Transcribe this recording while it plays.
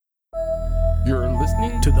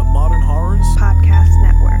listening to the Modern Horrors Podcast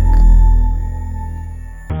Network.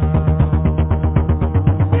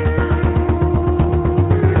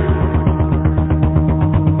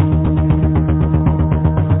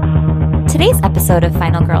 Today's episode of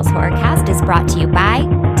Final Girls Horrorcast is brought to you by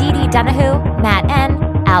Dee Dee Donahue, Matt N.,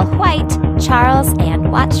 Al White, Charles, and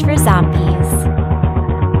Watch for Zombies.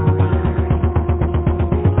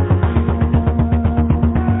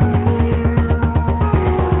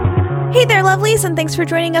 Hey there, lovelies, and thanks for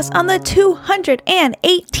joining us on the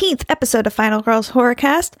 218th episode of Final Girls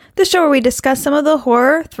Horrorcast, the show where we discuss some of the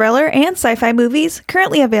horror, thriller, and sci-fi movies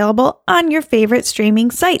currently available on your favorite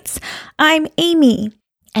streaming sites. I'm Amy.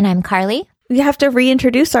 And I'm Carly. We have to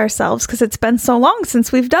reintroduce ourselves because it's been so long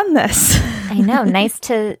since we've done this. I know. Nice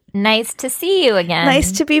to see you again.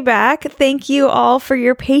 Nice to be back. Thank you all for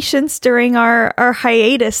your patience during our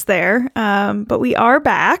hiatus there. But we are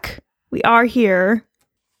back. We are here.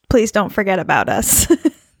 Please don't forget about us.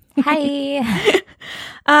 Hi.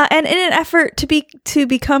 And in an effort to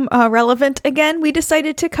become relevant again, we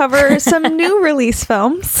decided to cover some new release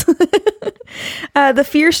films. The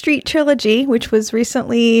Fear Street trilogy, which was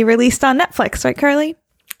recently released on Netflix, right, Carly?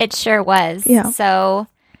 It sure was. Yeah. So,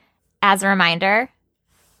 as a reminder,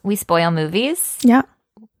 we spoil movies. Yeah.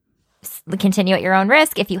 Continue at your own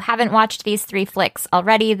risk. If you haven't watched these 3 flicks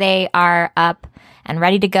already, they are up and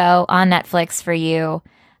ready to go on Netflix for you.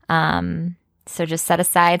 So just set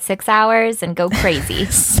aside 6 hours and go crazy.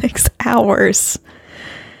 6 hours.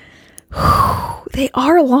 Whew, they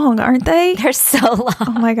are long, aren't they? They're so long.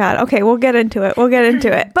 Oh my God. Okay, we'll get into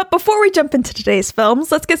it. But before we jump into today's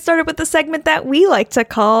films, let's get started with the segment that we like to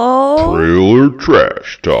call Trailer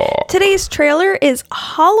Trash Talk. Today's trailer is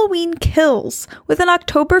Halloween Kills, with an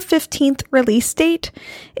October 15th release date.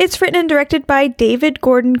 It's written and directed by David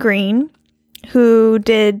Gordon Green, who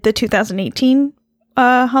did the 2018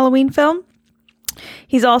 Halloween film.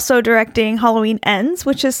 He's also directing Halloween Ends,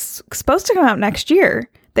 which is supposed to come out next year.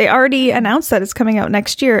 They already announced that it's coming out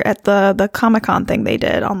next year at the Comic-Con thing they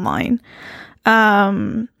did online.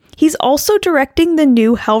 He's also directing the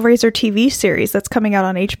new Hellraiser TV series that's coming out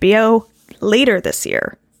on HBO later this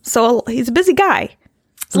year. So he's a busy guy.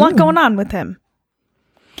 There's a lot going on with him.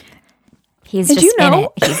 He's just in it.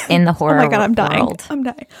 He's in the horror. Oh my God, I'm dying. world. I'm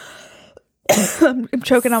dying. I'm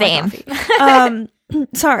choking on my Same. coffee.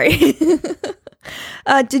 Sorry.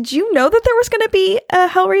 Did you know that there was going to be a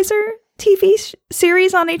Hellraiser TV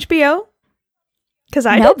series on HBO? Because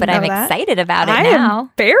I didn't but know I'm that. excited about it I now.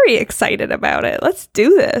 am very excited about it. Let's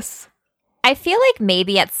do this. I feel like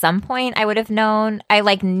maybe at some point I would have known. I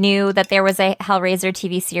knew that there was a Hellraiser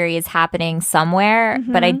TV series happening somewhere,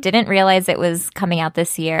 but I didn't realize it was coming out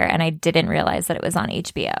this year, and I didn't realize that it was on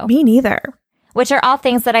HBO. Me neither. Which are all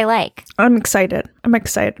things that I like. I'm excited.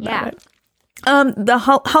 About it.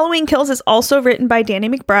 The Halloween Kills is also written by Danny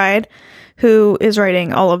McBride, who is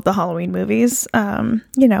writing all of the Halloween movies.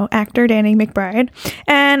 Actor Danny McBride.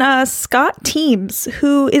 And Scott Teems,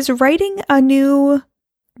 who is writing a new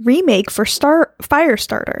remake for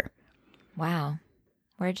Firestarter. Wow.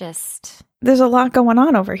 There's a lot going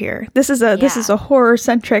on over here. This is a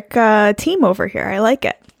horror-centric team over here. I like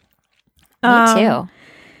it. Me too.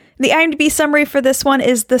 The IMDb summary for this one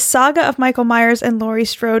is: the saga of Michael Myers and Laurie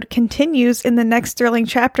Strode continues in the next thrilling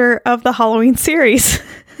chapter of the Halloween series.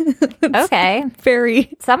 Okay.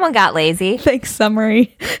 Someone got lazy. Thanks,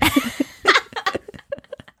 summary.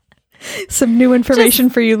 Some new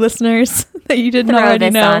information for you listeners that you didn't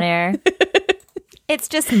already know. On air. It's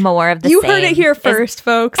just more of the you same. You heard it here first,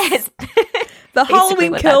 folks. The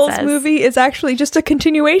Halloween Kills movie is actually just a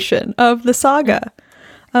continuation of the saga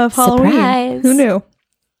of Halloween. Surprise. Who knew?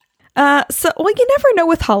 You never know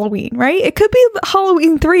with Halloween, right? It could be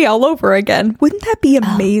Halloween 3 all over again. Wouldn't that be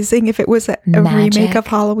amazing if it was a remake of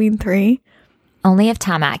Halloween 3? Only if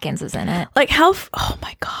Tom Atkins was in it. Oh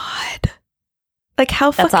my God.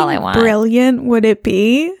 How That's all I fucking want. Brilliant would it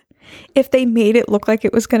be if they made it look like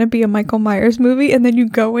it was going to be a Michael Myers movie and then you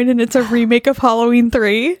go in and it's a remake of Halloween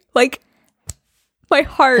 3? My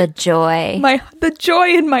heart. The joy. The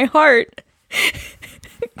joy in my heart.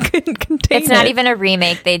 Couldn't contain It's not even a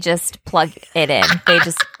remake. They just plug it in.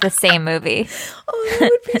 The same movie. Oh,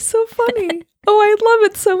 that would be so funny. Oh, I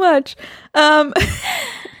love it so much.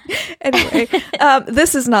 Anyway,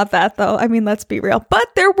 this is not that though. I mean, let's be real.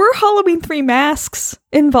 But there were Halloween 3 masks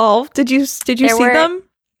involved. Did you see them?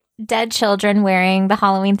 Dead children wearing the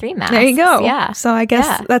Halloween 3 masks. There you go. Yeah. So I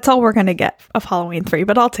guess that's all we're gonna get of Halloween 3,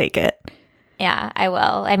 but I'll take it. Yeah, I will.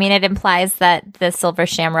 I mean, it implies that the Silver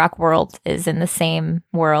Shamrock world is in the same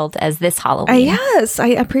world as this Halloween. Yes, I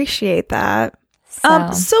appreciate that.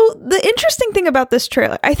 So the interesting thing about this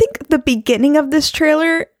trailer, I think the beginning of this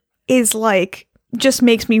trailer is just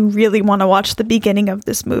makes me really want to watch the beginning of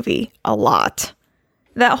this movie a lot.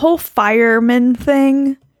 That whole fireman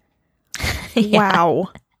thing. Yeah.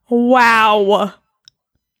 Wow.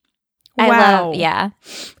 Yeah.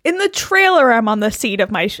 In the trailer, I'm on the seat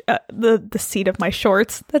of my the seat of my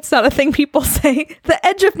shorts. That's not a thing people say. The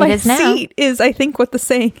edge of my seat is, I think, what the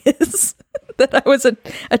saying is that I was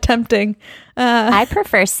attempting. I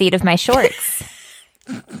prefer seat of my shorts.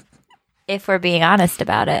 If we're being honest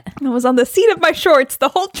about it. I was on the seat of my shorts the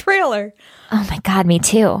whole trailer. Oh my God, me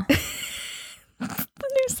too. What's the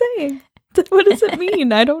new saying? What does it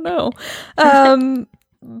mean? I don't know.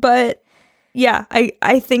 But yeah,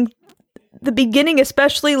 I think the beginning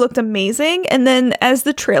especially looked amazing. And then as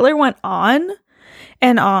the trailer went on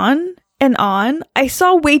and on and on, I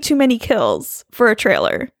saw way too many kills for a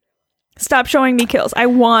trailer. Stop showing me kills. I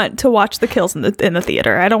want to watch the kills in the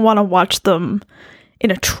theater. I don't want to watch them in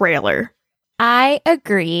a trailer. I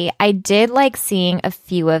agree. I did like seeing a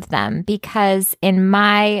few of them because in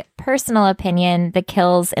my personal opinion, the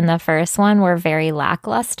kills in the first one were very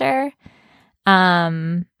lackluster.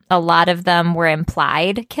 A lot of them were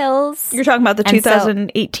implied kills. You're talking about the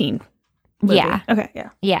 2018 movie. Yeah. Okay, yeah.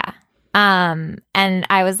 Yeah. And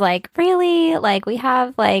I was like, really? Like, we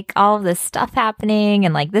have like all of this stuff happening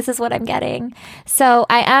and like this is what I'm getting. So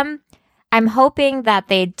I'm hoping that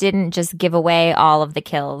they didn't just give away all of the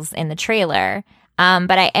kills in the trailer.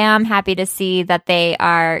 But I am happy to see that they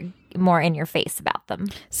are more in your face about them.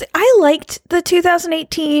 See, I liked the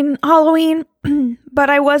 2018 Halloween, but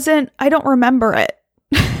I don't remember it.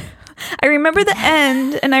 I remember the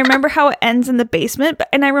end, and I remember how it ends in the basement,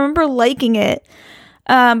 and I remember liking it.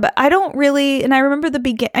 But I don't really, and I remember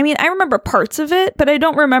I remember parts of it, but I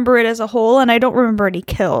don't remember it as a whole, and I don't remember any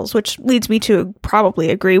kills, which leads me to probably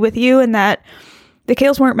agree with you in that the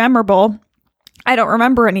kills weren't memorable. I don't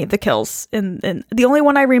remember any of the kills. And the only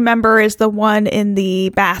one I remember is the one in the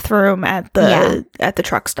bathroom at the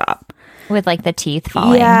truck stop. With like the teeth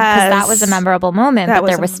falling. Because that was a memorable moment, but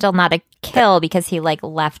there was still not a kill because he like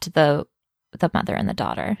left the mother and the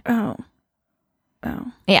daughter. Oh.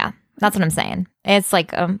 Yeah, that's what I'm saying. It's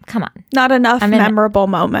like, come on. Not enough memorable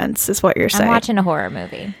moments is what you're saying. I'm watching a horror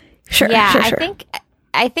movie. Sure. Yeah, sure.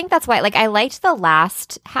 I think that's why, like, I liked the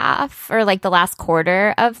last half or like the last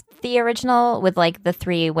quarter of the original with like the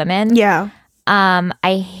three women. Yeah.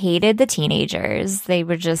 I hated the teenagers. They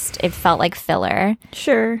were just, it felt like filler.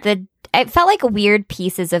 Sure. It felt like weird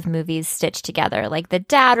pieces of movies stitched together. Like the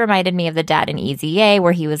dad reminded me of the dad in Easy A,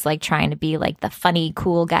 where he was like trying to be like the funny,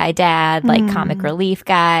 cool guy dad, like comic relief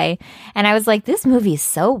guy. And I was like, this movie is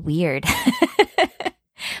so weird.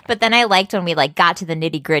 But then I liked when we like got to the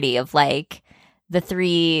nitty gritty of like the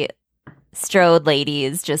three Strode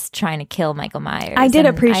ladies just trying to kill Michael Myers. I did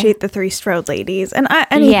appreciate the three Strode ladies, and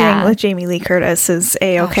anything with Jamie Lee Curtis is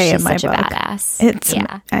a-okay in my book. She's such a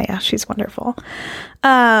badass. Yeah, she's wonderful.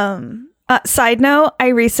 Side note, I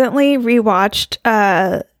recently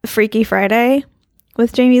rewatched Freaky Friday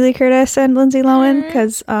with Jamie Lee Curtis and Lindsay Lohan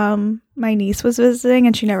because my niece was visiting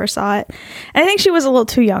and she never saw it. And I think she was a little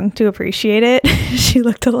too young to appreciate it. She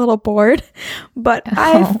looked a little bored, but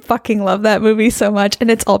I fucking love that movie so much,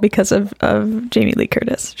 and it's all because of Jamie Lee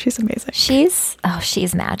Curtis. She's amazing. She's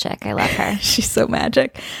magic. I love her. She's so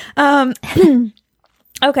magic.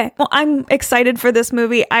 Okay, well, I'm excited for this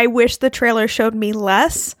movie. I wish the trailer showed me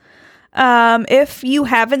less. If you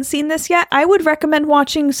haven't seen this yet, I would recommend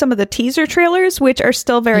watching some of the teaser trailers, which are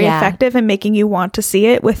still very effective in making you want to see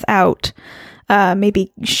it without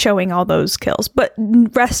maybe showing all those kills. But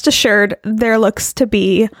rest assured, there looks to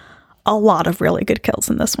be a lot of really good kills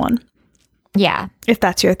in this one. Yeah. If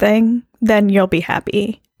that's your thing, then you'll be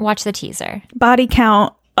happy. Watch the teaser. Body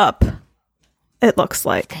count up, it looks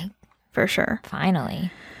like. For sure.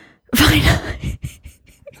 Finally.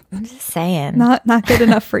 I'm just saying. Not good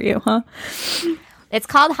enough for you, huh? It's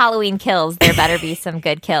called Halloween Kills. There better be some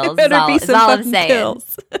good kills. There better be some all fucking I'm saying.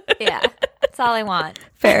 kills. Yeah. That's all I want.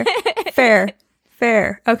 Fair.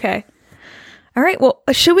 Okay. All right. Well,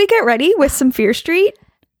 should we get ready with some Fear Street?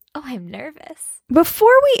 Oh, I'm nervous.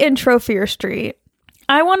 Before we intro Fear Street,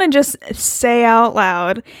 I want to just say out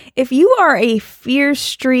loud, if you are a Fear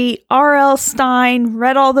Street, R.L. Stine,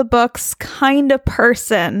 read all the books kind of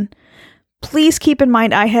person, please keep in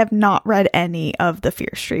mind I have not read any of the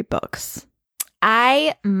Fear Street books.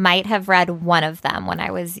 I might have read one of them when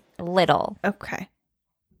I was little. Okay.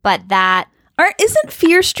 But that... Isn't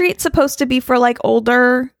Fear Street supposed to be for like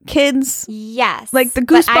older kids? Yes. Like the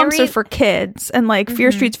Goosebumps are for kids and like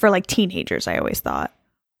Fear Street's for like teenagers, I always thought.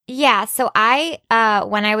 Yeah, so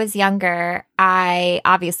when I was younger, I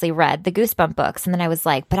obviously read the Goosebump books, and then I was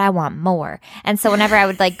like, but I want more. And so whenever I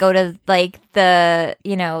would like go to like the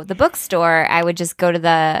bookstore, I would just go to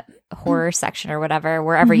the horror section or whatever,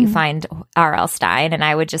 wherever you find R.L. Stine, and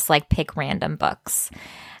I would just like pick random books.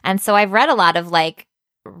 And so I've read a lot of like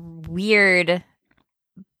weird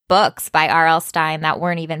books by R.L. Stine that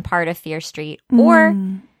weren't even part of Fear Street or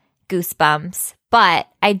Goosebumps, but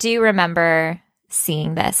I do remember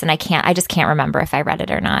seeing this, and I just can't remember if I read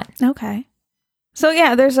it or not. Okay. So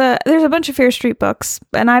yeah, there's a bunch of Fear Street books,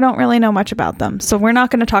 and I don't really know much about them, so we're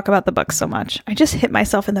not going to talk about the books so much. I just hit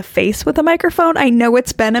myself in the face with a microphone. I know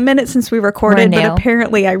it's been a minute since we recorded, but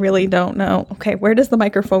apparently I really don't know. Okay, where does the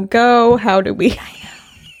microphone go? How do we...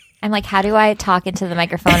 I'm like, how do I talk into the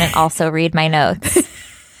microphone and also read my notes?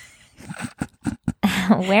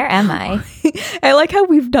 Where am I? I like how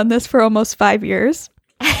we've done this for almost 5 years.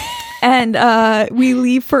 And we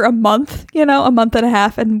leave for a month and a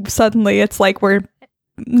half, and suddenly it's like we're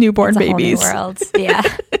newborn babies. Whole new world. Yeah.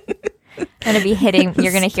 I'm going to be hitting,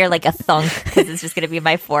 you're going to hear like a thunk because it's just going to be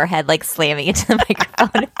my forehead like slamming into the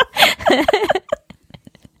microphone.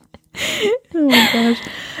 Oh my gosh.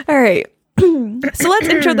 All right. So let's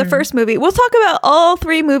intro the first movie. We'll talk about all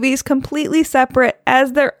 3 movies completely separate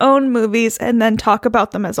as their own movies and then talk about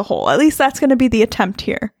them as a whole. At least that's going to be the attempt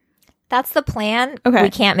here. That's the plan. Okay. We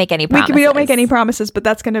can't make any promises. We don't make any promises, but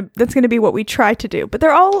that's gonna be what we try to do. But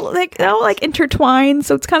they're all intertwined,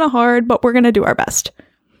 so it's kind of hard, but we're gonna do our best.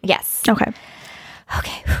 Yes. Okay.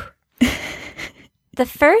 The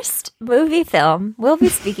first movie film we'll be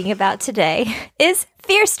speaking about today is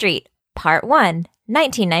Fear Street, Part 1,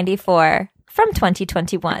 1994, from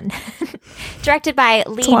 2021. Directed by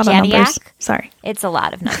Lee Janiak. Sorry. It's a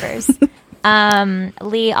lot of numbers.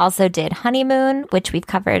 Lee also did Honeymoon, which we've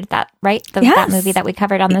covered that, right? That movie that we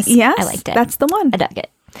covered on this. Yes, I liked it. That's the one. I dug it.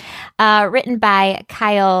 Written by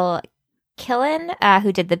Kyle Killen,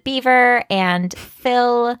 who did The Beaver, and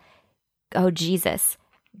Phil,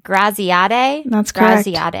 Graziade. That's correct.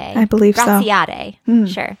 Graziade. I believe Graziade.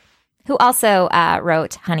 Sure. Who also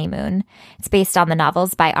wrote Honeymoon. It's based on the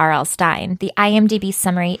novels by R.L. Stine. The IMDb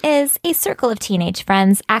summary is, a circle of teenage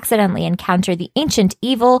friends accidentally encounter the ancient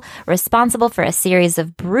evil responsible for a series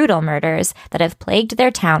of brutal murders that have plagued their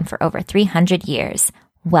town for over 300 years.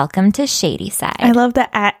 Welcome to Shadyside. I love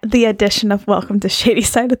the addition of Welcome to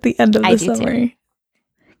Shadyside at the end of the summary. Too.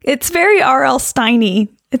 It's very R.L. Steiny.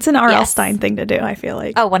 It's an R.L. Stine thing to do, I feel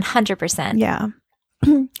like. Oh, 100%. Yeah.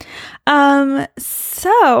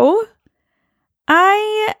 So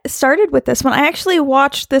I started with this one. I actually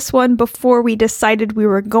watched this one before we decided we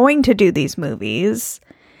were going to do these movies.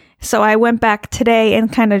 So I went back today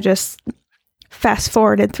and kind of just fast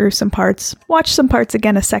forwarded through some parts, watched some parts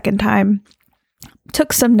again a second time,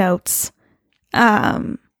 took some notes.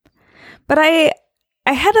 But I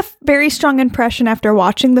had a very strong impression after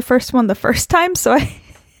watching the first one the first time, so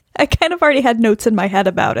I kind of already had notes in my head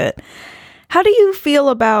about it. How do you feel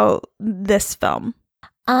about this film?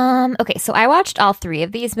 Okay, so I watched all 3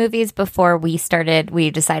 of these movies before we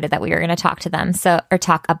decided that we were going to talk to them, or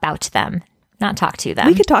talk about them, not talk to them.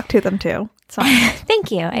 We could talk to them too.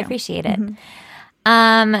 Thank you. Yeah. I appreciate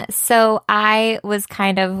it. So I was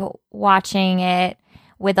kind of watching it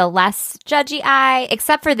with a less judgy eye,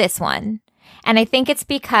 except for this one. And I think it's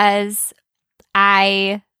because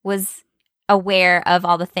I was aware of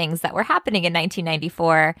all the things that were happening in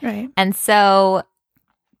 1994. Right. And so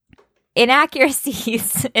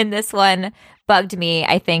inaccuracies in this one bugged me,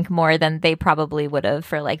 I think, more than they probably would have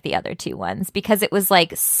for like the other 2 ones, because it was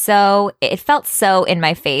like it felt so in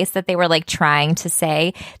my face that they were like trying to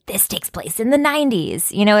say this takes place in the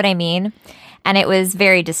 90s. You know what I mean? And it was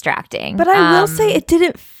very distracting. But I will say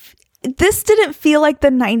this didn't feel like the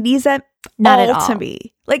 90s at all to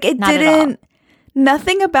me. Like it didn't.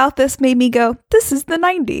 Nothing about this made me go, this is the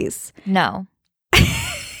 90s. No.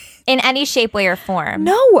 In any shape, way, or form.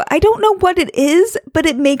 No, I don't know what it is, but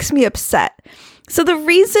it makes me upset. So the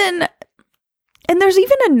reason, and there's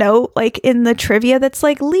even a note like in the trivia that's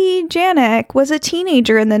like, Lee Janiak was a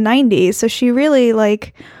teenager in the 90s, so she really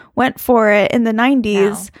like went for it in the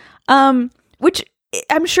 90s. Wow. Which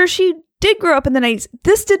I'm sure she did grow up in the 90s.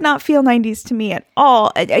 This did not feel 90s to me at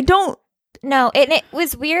all. I don't. No, it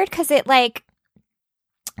was weird because it like,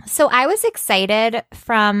 so I was excited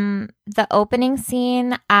from the opening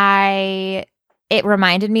scene. It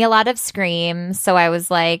reminded me a lot of Scream. So I was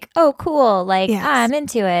like, oh, cool. Like, yes. I'm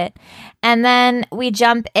into it. And then we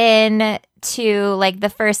jump in to like the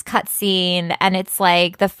first cutscene, and it's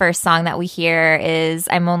like the first song that we hear is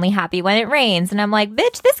 "I'm Only Happy When It Rains," and I'm like,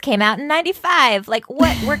 bitch, this came out in '95. Like,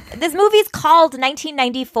 what? This movie's called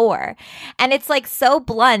 1994, and it's like so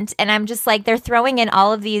blunt. And I'm just like, they're throwing in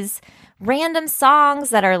all of these random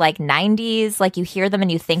songs that are like 90s, like you hear them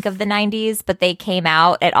and you think of the 90s, but they came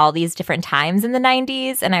out at all these different times in the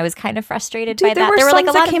 90s, and I was kind of frustrated by that. There were songs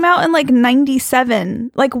like that came out in like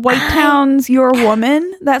 97, like White Town's "Your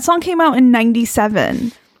Woman." That song came out in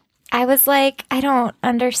 97. I was like, I don't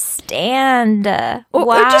understand why.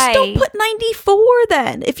 Or just don't put 94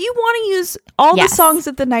 then. If you want to use all the songs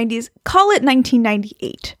of the 90s, call it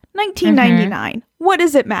 1998. 1999. What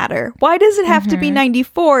does it matter? Why does it have to be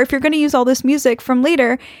 94 if you're going to use all this music from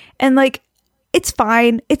later? And like, it's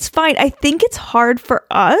fine. It's fine. I think it's hard for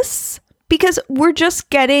us because we're just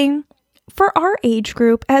getting, for our age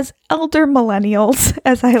group, as elder millennials,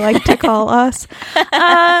 as I like to call us,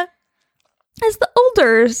 as the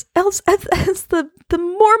elders, as the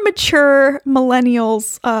more mature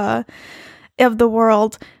millennials of the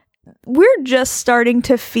world, we're just starting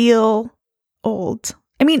to feel old.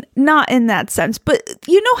 I mean, not in that sense, but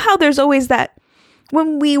you know how there's always that,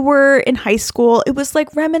 when we were in high school, it was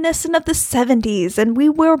like reminiscent of the 70s, and we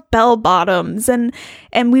wore bell bottoms, and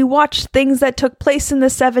we watched things that took place in the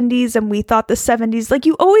 70s, and we thought the 70s, like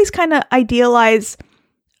you always kind of idealize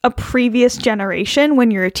a previous generation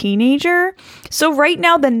when you're a teenager. So right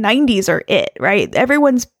now the 90s are it, right?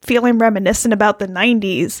 Everyone's feeling reminiscent about the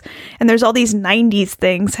 90s, and there's all these 90s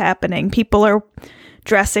things happening. People are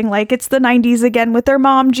dressing like it's the 90s again with their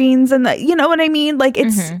mom jeans, and you know what I mean? Like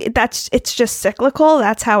it's just cyclical.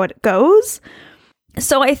 That's how it goes.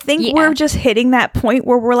 So I think we're just hitting that point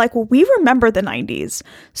where we're like, well, we remember the 90s.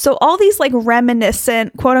 So all these like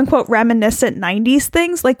reminiscent, quote unquote, reminiscent 90s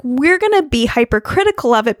things, like we're going to be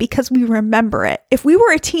hypercritical of it because we remember it. If we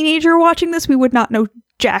were a teenager watching this, we would not know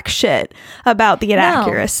jack shit about the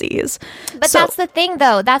inaccuracies. But that's the thing,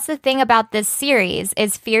 though. That's the thing about this series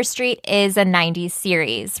is Fear Street is a 90s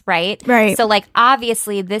series, right? Right. So, like,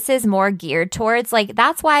 obviously, this is more geared towards, like,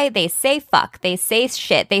 that's why they say fuck. They say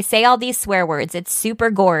shit. They say all these swear words. It's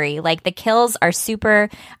super gory. Like, the kills are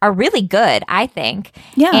really good, I think.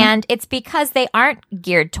 Yeah. And it's because they aren't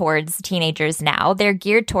geared towards teenagers now. They're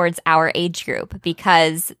geared towards our age group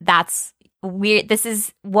because this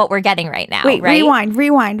is what we're getting right now. Wait, right?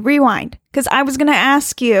 Rewind. Because I was going to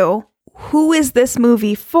ask you, who is this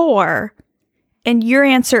movie for? And your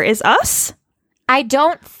answer is us? I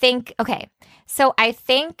don't think... Okay, so I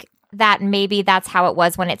think that maybe that's how it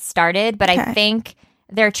was when it started, but I think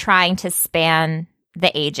they're trying to span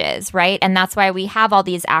the ages, right? And that's why we have all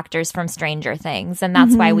these actors from Stranger Things, and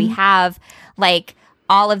that's why we have, like,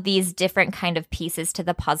 all of these different kind of pieces to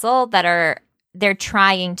the puzzle that they're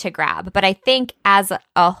trying to grab. But I think as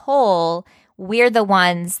a whole, we're the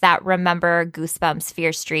ones that remember Goosebumps,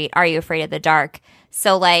 Fear Street, Are You Afraid of the Dark?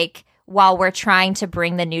 So, like, while we're trying to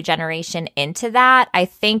bring the new generation into that, I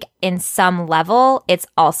think in some level, it's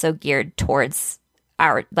also geared towards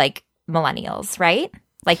our, like, millennials, right?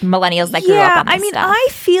 Like, millennials that grew up on this stuff. I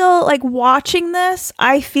feel like watching this,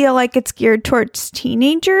 I feel like it's geared towards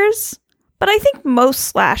teenagers. But I think most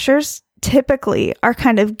slashers typically are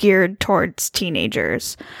kind of geared towards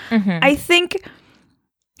teenagers. I think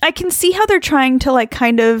I can see how they're trying to like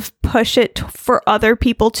kind of push it for other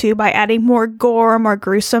people too by adding more gore, more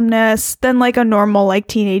gruesomeness than like a normal like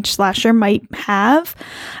teenage slasher might have.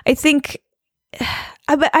 I think,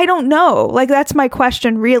 but I don't know. Like, that's my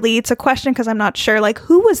question, really. It's a question because I'm not sure, like,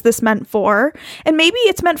 who was this meant for? And maybe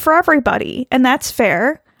it's meant for everybody, and that's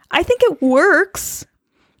fair. I think it works.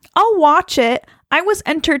 I'll watch it. I was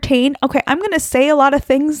entertained. Okay, I'm going to say a lot of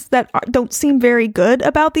things that don't seem very good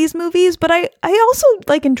about these movies, but I also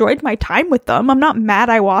like enjoyed my time with them. I'm not mad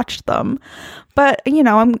I watched them. But, you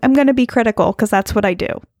know, I'm going to be critical because that's what I do.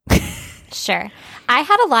 Sure. I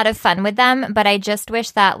had a lot of fun with them, but I just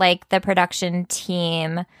wish that like the production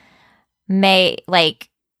team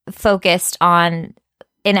focused on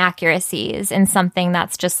inaccuracies in something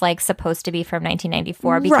that's just like supposed to be from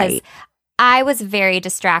 1994 because I was very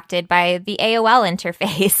distracted by the AOL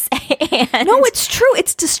interface. No, it's true.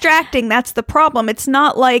 It's distracting. That's the problem. It's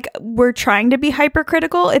not like we're trying to be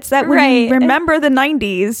hypercritical. It's that when you remember the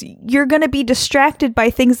 90s, you're going to be distracted by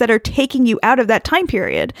things that are taking you out of that time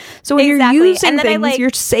period. So when you're using things, you're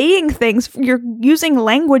saying things, you're using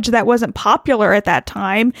language that wasn't popular at that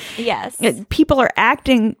time. Yes. People are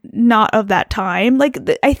acting not of that time. Like,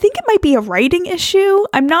 I think it might be a writing issue.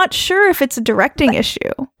 I'm not sure if it's a directing issue.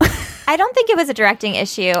 I don't think it was a directing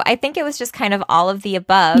issue. I think it was just kind of all of the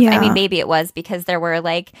above. Yeah. I mean, maybe it was because there were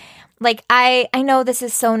like like, I know this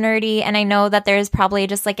is so nerdy, and I know that there's probably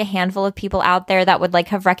just like a handful of people out there that would like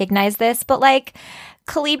have recognized this, but like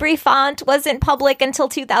Calibri font wasn't public until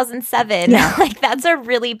 2007. Yeah. Like, that's a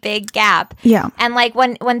really big gap. Yeah. And like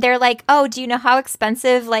when they're like, oh, do you know how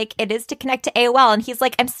expensive like it is to connect to AOL? And he's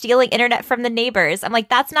like, I'm stealing internet from the neighbors. I'm like,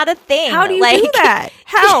 that's not a thing. How do you like, do that?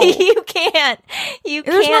 How? You can't. There's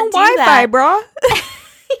no do Wi-Fi, that. bro.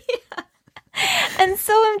 And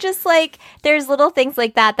so I'm just like, there's little things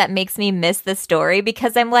like that makes me miss the story,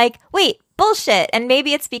 because I'm like, wait, bullshit. And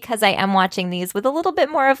maybe it's because I am watching these with a little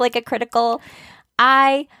bit more of like a critical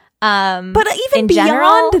eye. But even in beyond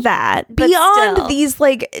general, that, but beyond still. these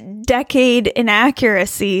like decade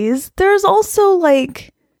inaccuracies, there's also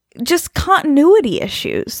like just continuity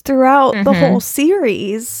issues throughout the whole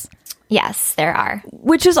series, Yes, there are.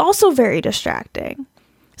 which is also very distracting.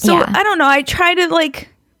 So Yeah. I don't know. I try to like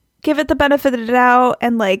give it the benefit of the doubt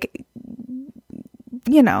and like,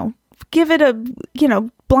 give it a,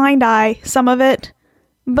 blind eye, some of it,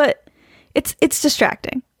 but it's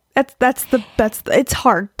distracting. It's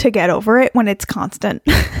hard to get over it when it's constant.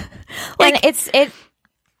 And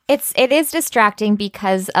it is distracting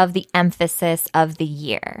because of the emphasis of the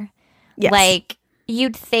year. Yes. Like,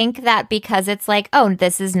 you'd think that because it's like, oh,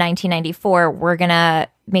 this is 1994, we're gonna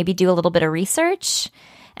maybe do a little bit of research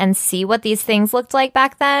and see what these things looked like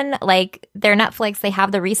back then. Like, they're Netflix, they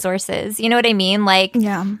have the resources. You know what I mean? Like,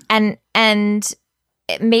 Yeah. and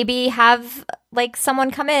maybe have like someone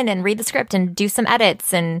come in and read the script and do some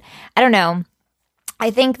edits. And I don't know. I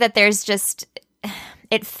think that there's just,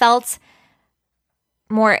 it felt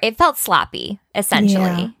sloppy,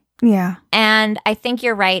 essentially. Yeah. And I think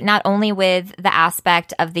you're right, not only with the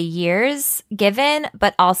aspect of the years given,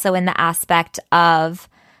 but also in the aspect of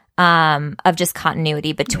just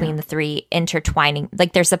continuity between the three intertwining,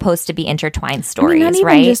 like they're supposed to be intertwined stories, not even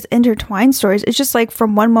right? just intertwined stories. It's just like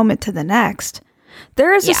from one moment to the next.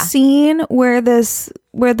 There is a scene where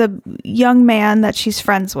the young man that she's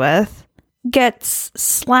friends with gets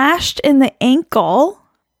slashed in the ankle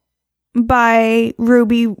by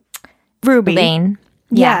Ruby. Lane.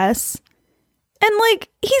 Yeah. Yes. And like,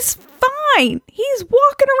 he's fine. He's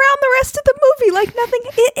walking around the rest of the movie like nothing.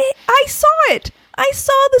 I saw it. I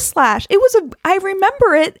saw the slash. I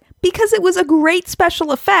remember it because it was a great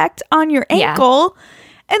special effect on your ankle.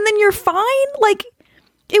 And then you're fine. Like,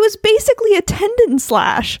 it was basically a tendon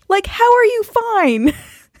slash. Like, how are you fine?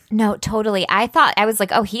 No, totally. I was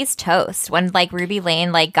like, oh, he's toast when like Ruby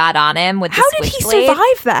Lane like got on him with the How did he switchblade.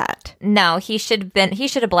 survive that? No, he should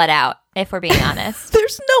have bled out, if we're being honest.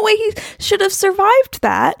 There's no way he should have survived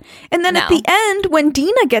that. And then at No. the end, when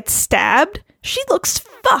Dina gets stabbed, she looks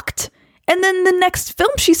fucked. And then the next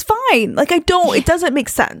film, she's fine. Like, it doesn't make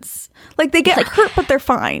sense. Like, they get hurt, but they're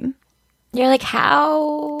fine. You're like,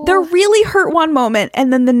 how? They're really hurt one moment,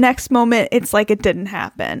 and then the next moment, it's like it didn't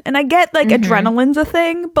happen. And I get, like, adrenaline's a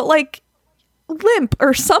thing, but, like, limp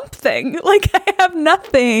or something. Like, I have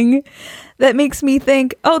nothing that makes me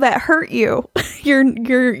think, oh, that hurt you.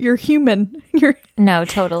 You're human. No,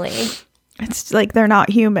 totally. It's like they're not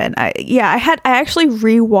human. I actually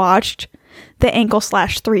rewatched the ankle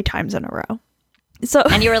slash 3 times in a row. So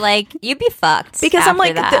And you were like, you'd be fucked. because I'm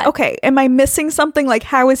like, that. okay, am I missing something? Like,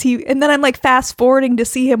 how is he? And then I'm like fast forwarding to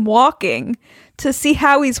see him walking, to see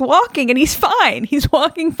how he's walking, and he's fine. He's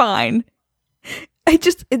walking fine. I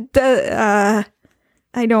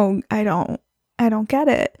don't get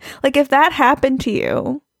it. Like, if that happened to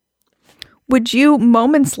you, would you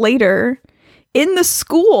moments later in the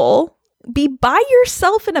school be by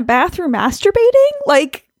yourself in a bathroom masturbating?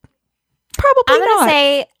 Like, probably I'm going not. to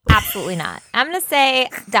say absolutely not. I'm going to say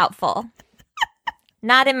doubtful.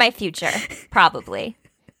 Not in my future, probably.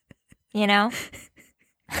 You know?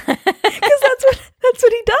 Because that's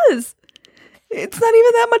what he does. It's not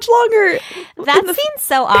even that much longer. That seems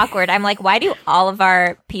so awkward. I'm like, why do all of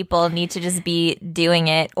our people need to just be doing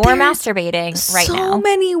it or masturbating right now? So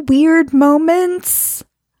many weird moments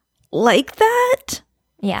like that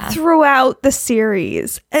Yeah. throughout the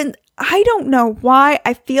series. And I don't know why.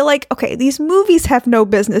 I feel like, okay, these movies have no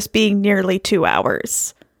business being nearly 2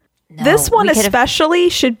 hours. No, This one we could've- especially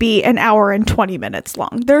should be an hour and 20 minutes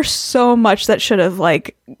long. There's so much that should have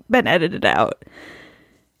like been edited out.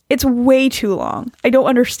 It's way too long. I don't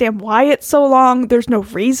understand why it's so long. There's no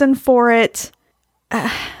reason for it.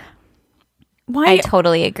 Why? I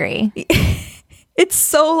totally agree. It's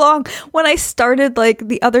so long. When I started like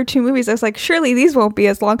the other 2 movies, I was like, surely these won't be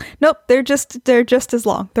as long. Nope, they're just as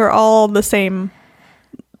long. They're all the same.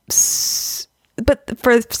 But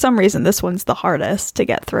for some reason, this one's the hardest to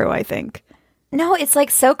get through, I think. No, it's like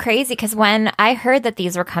so crazy because when I heard that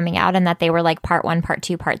these were coming out and that they were like part 1, part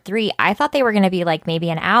 2, part 3, I thought they were going to be like maybe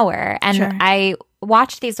an hour. And Sure. I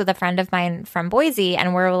watched these with a friend of mine from Boise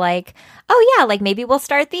and we're like, oh yeah, like maybe we'll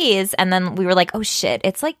start these. And then we were like, oh shit,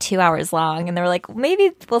 it's like 2 hours long. And they were like,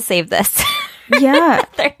 maybe we'll save this. Yeah.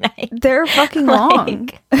 Another night. They're fucking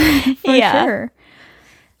long. For Yeah. sure.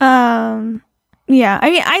 Yeah, I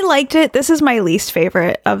mean, I liked it. This is my least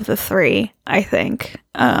favorite of the 3, I think.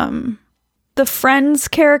 The Friends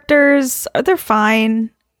characters, they're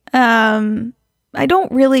fine. I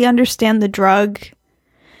don't really understand the drug.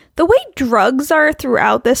 The way drugs are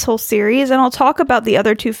throughout this whole series, and I'll talk about the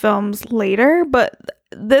other 2 films later, but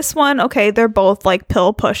this one, okay, they're both like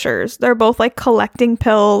pill pushers. They're both like collecting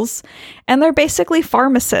pills, and they're basically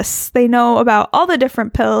pharmacists. They know about all the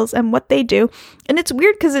different pills and what they do. And it's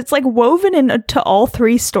weird because it's like woven into all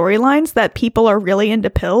 3 storylines that people are really into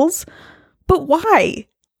pills. But why?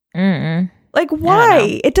 Like,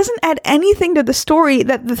 why? It doesn't add anything to the story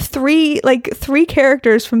that the 3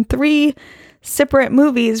 characters from 3 separate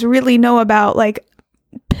movies really know about, like,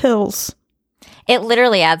 pills. It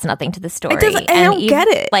literally adds nothing to the story. It doesn't. I don't get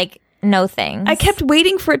it. Like, no things. I kept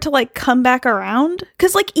waiting for it to, like, come back around.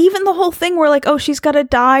 Because, like, even the whole thing where, like, oh, she's got to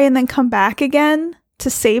die and then come back again to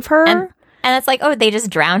save her. And it's like, oh, they just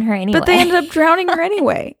drown her anyway. But they ended up drowning her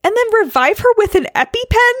anyway. And then revive her with an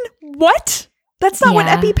EpiPen? What? That's not what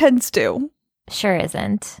EpiPens do. Sure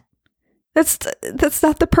isn't. That's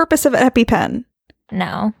not the purpose of an EpiPen.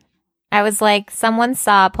 No. I was like, someone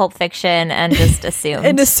saw Pulp Fiction and just assumed.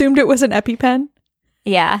 And assumed it was an EpiPen?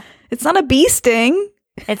 Yeah. It's not a bee sting.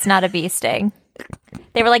 It's not a bee sting.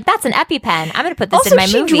 They were like, that's an EpiPen. I'm going to put this also, in my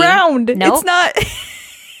movie. she drowned. Nope. It's not...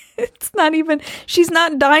 It's not even... She's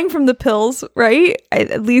not dying from the pills, right?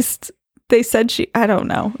 At least they said she... I don't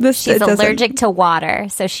know. She's allergic to water,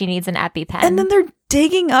 so she needs an EpiPen. And then they're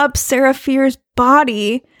digging up Sarah Fier's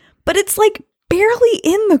body, but it's like barely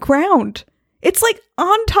in the ground. It's like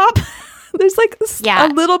on top. There's like a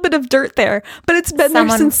little bit of dirt there, but it's been there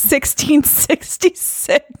since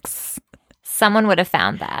 1666. Someone would have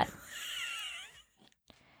found that.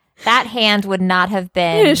 That hand would not have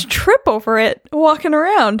been. You just trip over it walking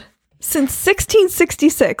around. Since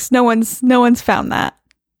 1666, no one's found that.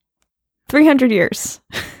 300 years.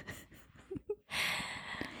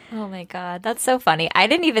 Oh my god, that's so funny. I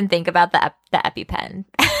didn't even think about the EpiPen.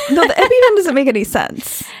 No, the EpiPen doesn't make any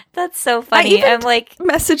sense. That's so funny. I'm like,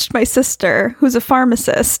 messaged my sister, who's a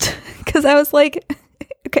pharmacist, because I was like,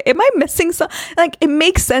 okay, am I missing some? Like, it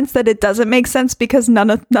makes sense that it doesn't make sense because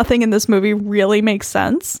nothing in this movie really makes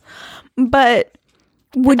sense. But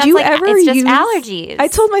would you ever it's just use allergies? I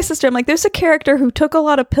told my sister, I'm like, there's a character who took a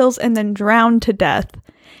lot of pills and then drowned to death,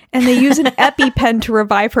 and they use an EpiPen to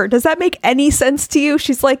revive her. Does that make any sense to you?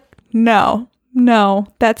 She's like, no,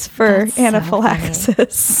 that's for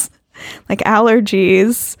anaphylaxis. Like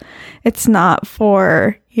allergies. It's not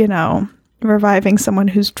for, reviving someone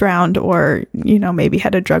who's drowned or, maybe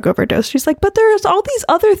had a drug overdose. She's like, but there's all these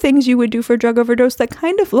other things you would do for drug overdose that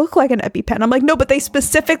kind of look like an EpiPen. I'm like, no, but they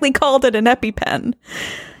specifically called it an EpiPen.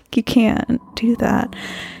 You can't do that.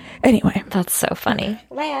 Anyway. That's so funny.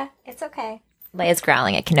 Leia, it's okay. Leia's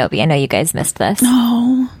growling at Kenobi. I know you guys missed this.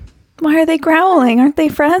 Oh, why are they growling? Aren't they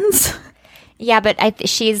friends? Yeah, but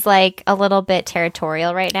she's like a little bit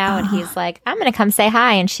territorial right now. And he's like, I'm going to come say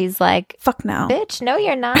hi. And she's like, fuck no. Bitch, no,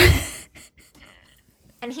 you're not.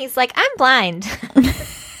 And he's like, I'm blind.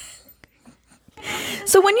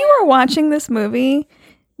 So when you were watching this movie,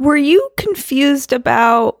 were you confused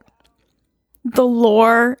about the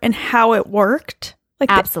lore and how it worked? Like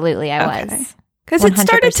Absolutely, I was. Because it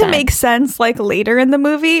started to make sense like later in the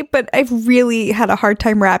movie, but I really had a hard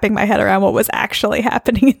time wrapping my head around what was actually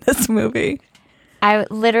happening in this movie. I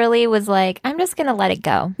literally was like, I'm just going to let it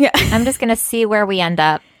go. Yeah. I'm just going to see where we end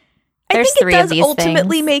up. There's I think it does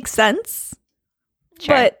ultimately things. Make sense,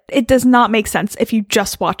 Sure. But it does not make sense if you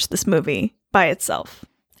just watch this movie by itself.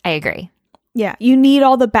 I agree. Yeah, you need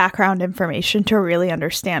all the background information to really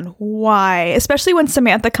understand why, especially when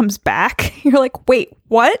Samantha comes back. You're like, wait,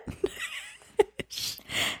 what?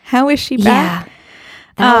 How is she back? Yeah,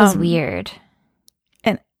 that was weird.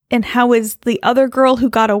 And how is the other girl who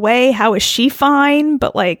got away? How is she fine?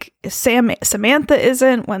 But like Samantha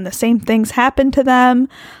isn't when the same things happen to them.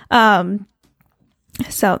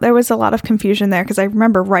 So there was a lot of confusion there because I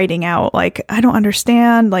remember writing out like, I don't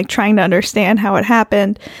understand, like trying to understand how it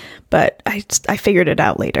happened. But I figured it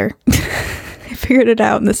out later. I figured it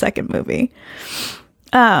out in the second movie.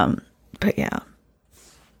 But yeah.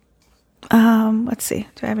 Let's see.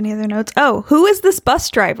 Do I have any other notes? Oh, who is this bus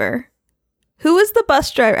driver? Who is the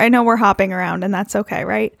bus driver? I know we're hopping around and that's okay,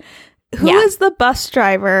 right? Who is the bus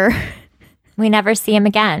driver? We never see him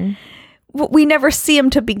again. We never see him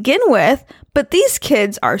to begin with, but these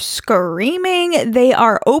kids are screaming. They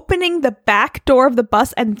are opening the back door of the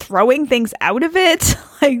bus and throwing things out of it.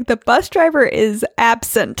 Like, the bus driver is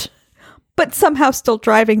absent, but somehow still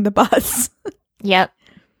driving the bus. Yep.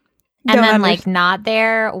 And then, like, not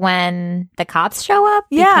there when the cops show up?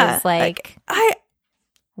 Yeah. Because, like,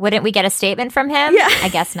 wouldn't we get a statement from him? Yeah. I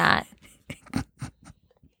guess not.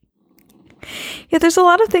 Yeah, there's a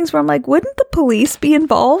lot of things where I'm like, wouldn't the police be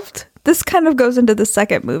involved? This kind of goes into the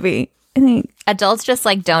second movie. I think Adults just,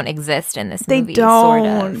 like, don't exist in this they movie,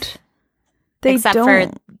 don't. sort of. They Except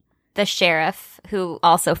don't. for the sheriff, who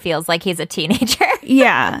also feels like he's a teenager.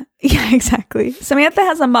 Yeah, exactly. Samantha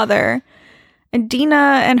has a mother, and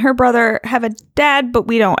Dina and her brother have a dad, but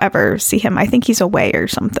we don't ever see him. I think he's away or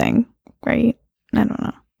something, right? I don't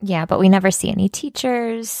know. Yeah, but we never see any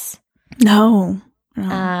teachers. No.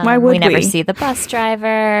 Why would we? We never see the bus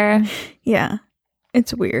driver. Yeah.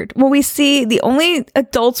 It's weird. Well, we see the only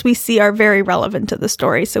adults we see are very relevant to the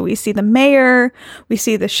story. So we see the mayor, we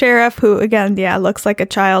see the sheriff, who, again, looks like a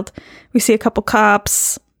child. We see a couple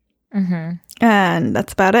cops, and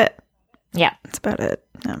that's about it. Yeah. That's about it.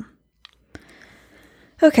 Yeah.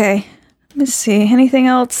 Okay. Let me see. Anything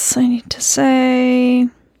else I need to say?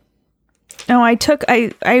 No,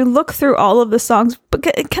 I looked through all of the songs, but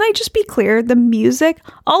can I just be clear? The music,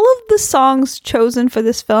 all of the songs chosen for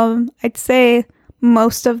this film, I'd say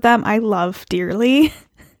most of them I love dearly.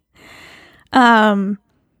 But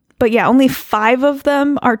yeah, only 5 of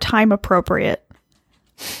them are time appropriate.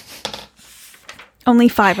 Only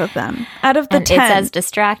 5 of them out of the and 10. It's as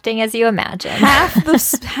distracting as you imagine.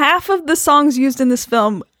 half of the songs used in this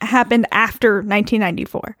film happened after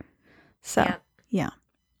 1994. So yeah,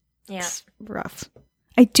 it's rough.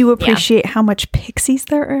 I do appreciate how much Pixies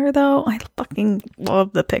there are, though. I fucking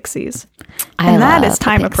love the Pixies. And that is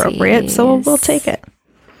time appropriate, so we'll take it.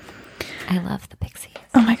 I love the Pixies.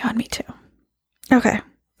 Oh my god, me too. Okay,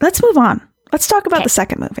 let's move on. Let's talk about the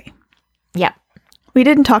second movie. Yep. We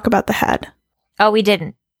didn't talk about the head. Oh, we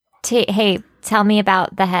didn't. Hey, tell me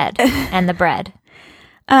about the head and the bread.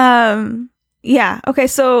 Yeah. Okay,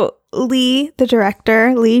 so Lee, the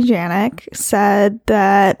director, Lee Janik, said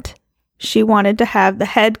that she wanted to have the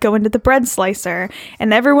head go into the bread slicer,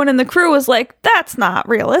 and everyone in the crew was like, that's not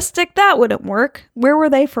realistic. That wouldn't work. Where were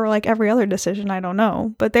they for like every other decision? I don't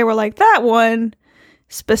know. But they were like, that one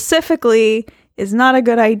specifically is not a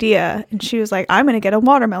good idea. And she was like, I'm going to get a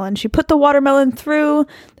watermelon. She put the watermelon through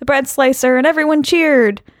the bread slicer, and everyone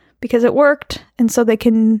cheered because it worked. And so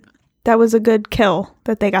that was a good kill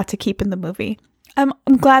that they got to keep in the movie. I'm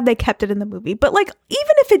glad they kept it in the movie. But like,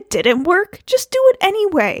 even if it didn't work, just do it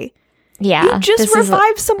anyway. Yeah. You just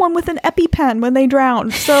revive someone with an EpiPen when they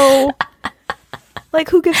drown. So, like,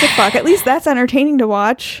 who gives a fuck? At least that's entertaining to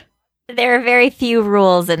watch. There are very few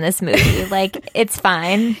rules in this movie. Like, it's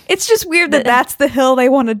fine. It's just weird that that's the hill they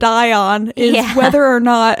want to die on, is whether or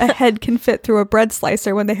not a head can fit through a bread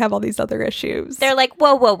slicer when they have all these other issues. They're like,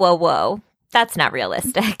 whoa, whoa, whoa, whoa. That's not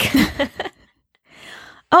realistic.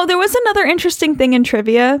 Oh, there was another interesting thing in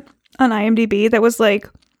trivia on IMDb that was like,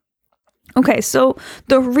 okay, so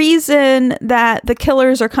the reason that the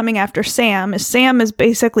killers are coming after Sam is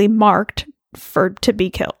basically marked to be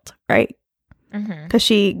killed, right? Because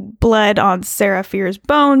she bled on Sarah Fier's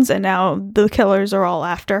bones, and now the killers are all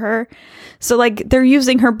after her. So, like, they're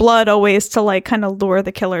using her blood always to, like, kind of lure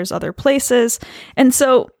the killers other places. And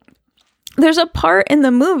so there's a part in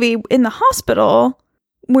the movie in the hospital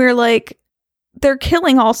where, like, they're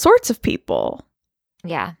killing all sorts of people.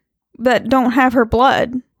 Yeah. That don't have her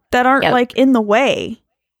blood, that aren't, like, in the way.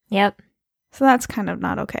 Yep. So that's kind of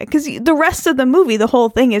not okay. Because the rest of the movie, the whole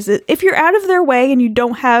thing is that if you're out of their way and you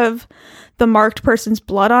don't have the marked person's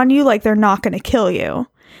blood on you, like, they're not going to kill you.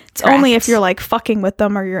 It's only if you're, like, fucking with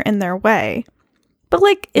them or you're in their way. But,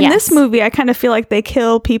 like, in this movie, I kind of feel like they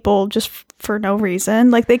kill people just for no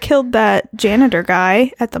reason. Like, they killed that janitor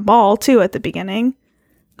guy at the mall, too, at the beginning.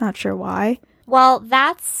 Not sure why. Well,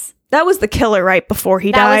 that was the killer right before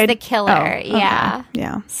he died? That was the killer, yeah. Okay.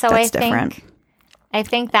 Yeah, so that's different. I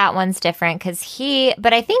think that one's different because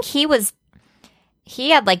I think he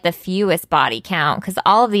had like the fewest body count because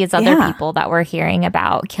all of these other people that we're hearing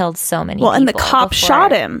about killed so many people. And the cop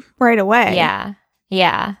shot him right away. Yeah.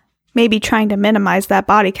 Yeah. Maybe trying to minimize that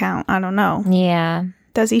body count. I don't know. Yeah.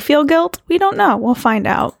 Does he feel guilt? We don't know. We'll find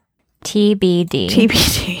out.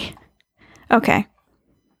 TBD. Okay.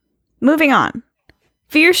 Moving on.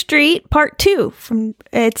 Fear Street Part 2 from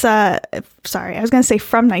I was going to say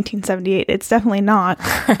from 1978. It's definitely not.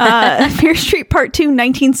 Fear Street Part 2,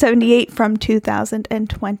 1978 from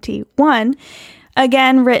 2021.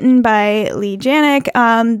 Again, written by Lee Janik.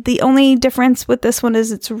 The only difference with this one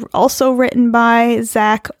is it's also written by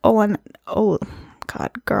Zach Olin. Oh,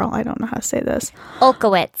 God, girl, I don't know how to say this.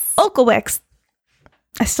 Olkowitz.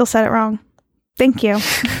 I still said it wrong. Thank you.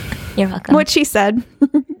 You're welcome. What she said.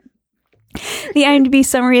 The IMDb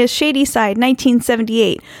summary is Shadyside,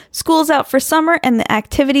 1978. School's out for summer and the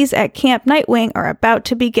activities at Camp Nightwing are about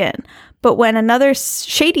to begin. But when another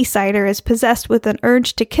Shadysider is possessed with an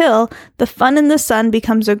urge to kill, the fun in the sun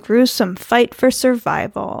becomes a gruesome fight for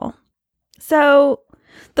survival. So,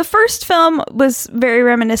 the first film was very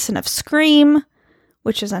reminiscent of Scream,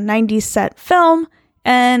 which is a 90s set film,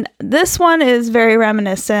 and this one is very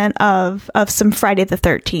reminiscent of some Friday the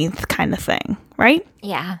 13th kind of thing, right?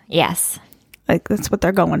 Yeah, yes. Like, that's what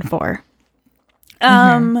they're going for.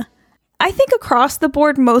 I think across the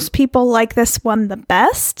board, most people like this one the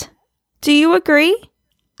best. Do you agree?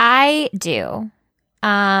 I do.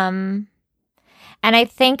 And I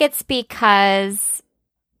think it's because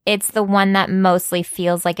it's the one that mostly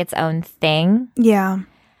feels like its own thing. Yeah.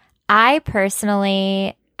 I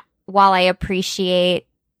personally, while I appreciate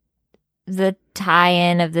the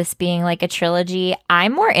tie-in of this being like a trilogy,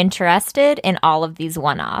 I'm more interested in all of these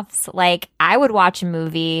one-offs. Like, I would watch a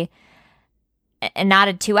movie, and not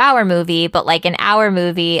a 2-hour movie, but like an hour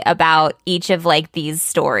movie about each of like these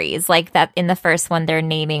stories. Like that in the first one, they're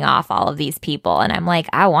naming off all of these people. And I'm like,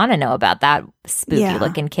 I want to know about that spooky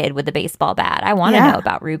looking kid with the baseball bat. I want to know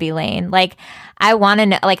about Ruby Lane. Like, I want to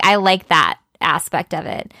know, like, I like that aspect of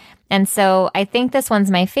it. And so I think this one's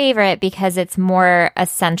my favorite because it's more a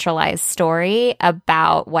centralized story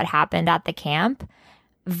about what happened at the camp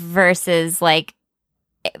versus like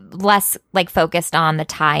less like focused on the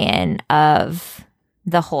tie-in of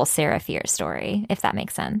the whole Sarah Fier story, if that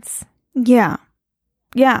makes sense. Yeah,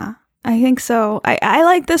 I think so. I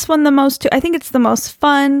like this one the most too. I think it's the most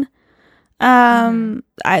fun. The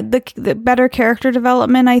better character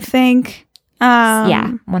development, I think.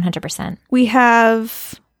 Yeah, 100%. We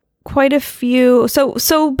have quite a few.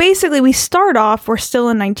 So basically, we start off. We're still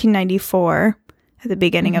in 1994. At the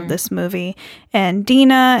beginning of this movie, and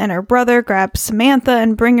Dina and her brother grab Samantha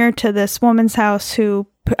and bring her to this woman's house who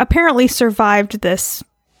apparently survived this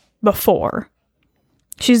before.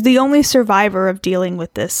 She's the only survivor of dealing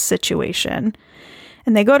with this situation.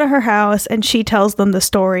 And they go to her house and she tells them the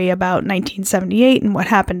story about 1978 and what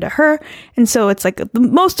happened to her. And so it's like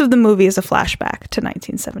most of the movie is a flashback to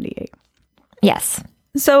 1978. Yes.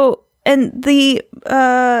 So, and the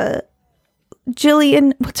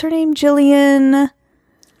Jillian, what's her name? Jillian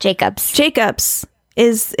Jacobs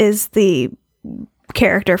is the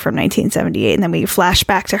character from 1978, and then we flash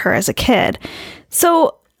back to her as a kid.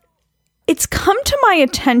 So it's come to my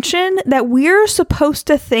attention that we're supposed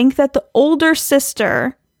to think that the older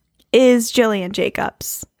sister is Jillian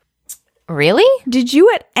Jacobs. Really? Did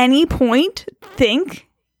you at any point think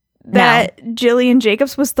that Jillian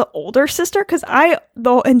Jacobs was the older sister? Because I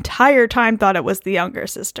the entire time thought it was the younger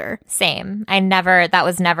sister. Same. That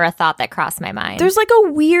was never a thought that crossed my mind. There's like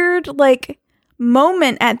a weird like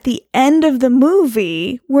moment at the end of the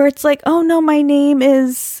movie where it's like, oh no, my name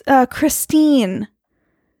is Christine,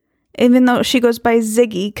 even though she goes by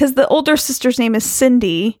Ziggy, because the older sister's name is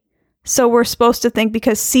Cindy. So we're supposed to think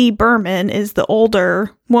because C. Berman is the older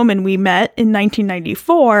woman we met in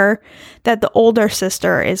 1994, that the older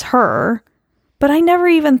sister is her. But I never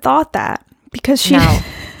even thought that because she... No.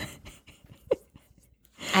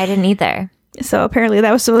 I didn't either. So apparently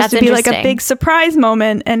that was supposed to be like a big surprise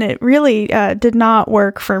moment, and it really did not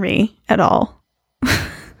work for me at all.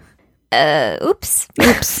 Oops.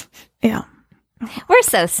 Yeah. We're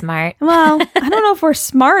so smart. Well, I don't know if we're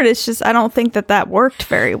smart. It's just I don't think that worked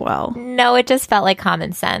very well. No, it just felt like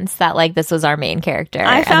common sense that like this was our main character.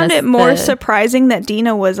 I found it more surprising that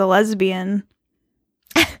Dina was a lesbian.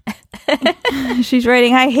 She's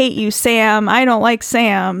writing, I hate you, Sam. I don't like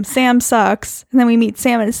Sam. Sam sucks. And then we meet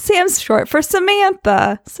Sam, and Sam's short for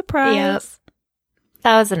Samantha. Surprise. Yep.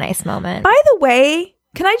 That was a nice moment. By the way,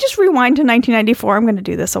 can I just rewind to 1994? I'm going to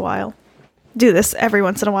do this every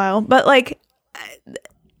once in a while. But like,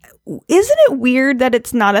 isn't it weird that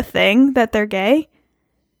it's not a thing that they're gay?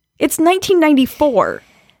 It's 1994.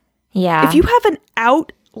 Yeah. If you have an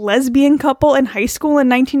out lesbian couple in high school in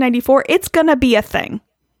 1994, it's gonna be a thing.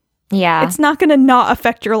 Yeah. It's not gonna not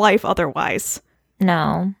affect your life otherwise.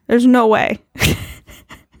 No. There's no way.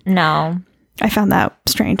 No. I found that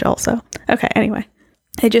strange also. Okay, anyway.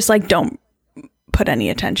 They just like don't put any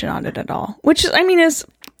attention on it at all. Which I mean this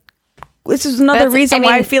is another reason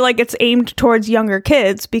why I feel like it's aimed towards younger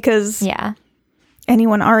kids, because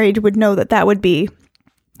anyone our age would know that would be,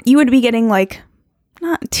 you would be getting like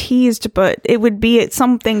not teased, but it would be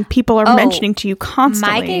something people are mentioning to you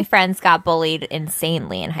constantly. My gay friends got bullied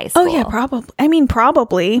insanely in high school. Oh, yeah, probably. I mean,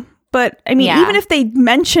 probably. But, I mean, even if they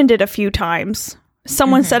mentioned it a few times,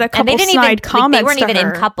 someone said a couple snide comments they weren't to even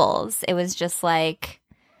her. in couples. It was just like,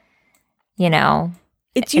 you know,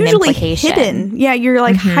 it's usually hidden. Yeah, you're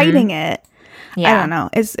like hiding it. Yeah. I don't know.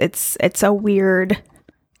 It's a weird.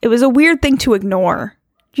 It was a weird thing to ignore.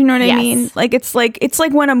 Do you know what I mean? Like it's like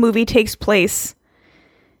when a movie takes place,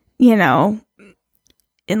 you know,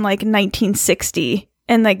 in like 1960,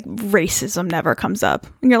 and like racism never comes up,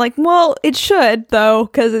 and you're like, well, it should though,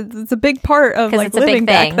 because it's a big part of like living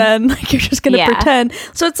back then. Like you're just gonna pretend.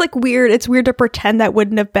 So it's like weird. It's weird to pretend that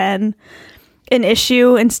wouldn't have been an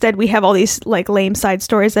issue. Instead, we have all these like lame side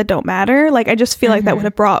stories that don't matter. Like I just feel like that would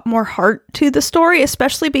have brought more heart to the story,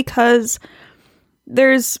 especially because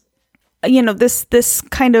there's, you know, this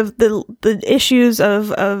kind of the issues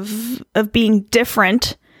of being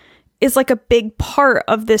different is like a big part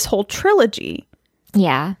of this whole trilogy.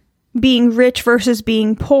 Yeah. Being rich versus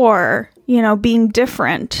being poor, you know, being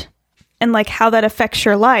different, and like how that affects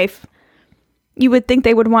your life. You would think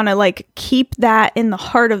they would want to like keep that in the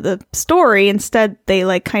heart of the story. Instead, they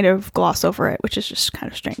like kind of gloss over it, which is just kind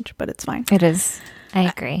of strange, but it's fine. It is. I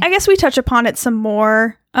agree. I guess we touch upon it some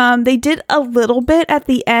more. They did a little bit at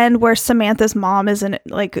the end where Samantha's mom isn't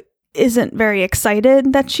very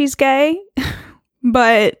excited that she's gay,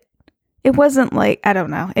 but it wasn't like, I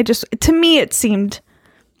don't know. It just, to me, it seemed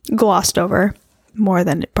glossed over more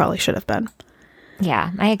than it probably should have been.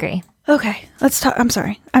 Yeah, I agree. Okay, let's talk. I'm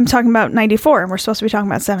sorry. I'm talking about 94 and we're supposed to be talking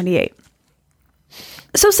about 78.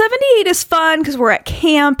 So 78 is fun because we're at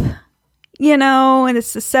camp, you know, and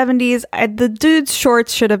it's the 70s. The dude's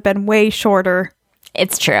shorts should have been way shorter.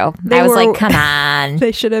 It's true. I was like, come on.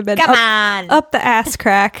 They should have been on. Up the ass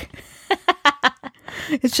crack.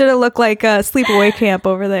 It should have looked like a sleepaway camp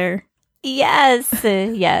over there. Yes.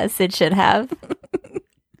 Yes, it should have.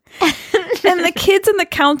 And the kids and the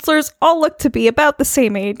counselors all look to be about the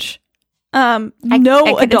same age. I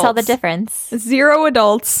adults. couldn't tell the difference. 0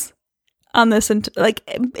 adults on this. Like,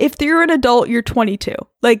 if you're an adult, you're 22.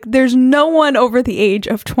 Like, there's no one over the age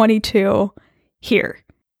of 22 here.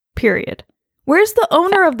 Period. Where's the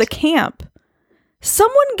owner of the camp?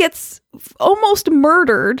 Someone gets almost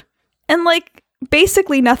murdered, and like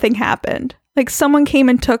basically nothing happened. Like someone came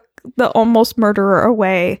and took the almost murderer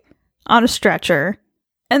away on a stretcher,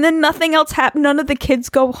 and then nothing else happened. None of the kids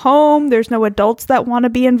go home. There's no adults that want to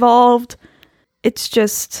be involved. It's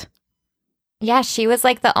just... Yeah, she was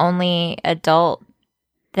like the only adult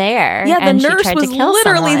there. Yeah, the and nurse she tried was to kill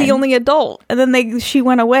literally someone. the only adult. And then she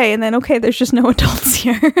went away, and then, okay, there's just no adults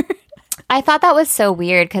here. I thought that was so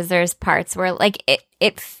weird because there's parts where like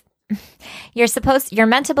you're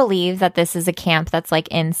meant to believe that this is a camp that's like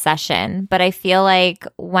in session, but I feel like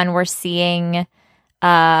when we're seeing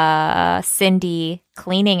Cindy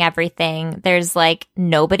cleaning everything, there's like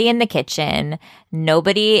nobody in the kitchen,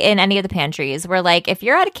 nobody in any of the pantries. We're like, if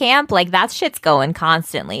you're at a camp, like that shit's going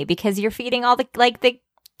constantly because you're feeding all the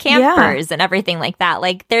campers and everything like that.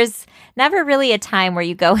 Like there's never really a time where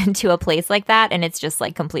you go into a place like that and it's just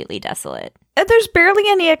like completely desolate. There's barely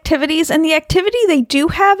any activities, and the activity they do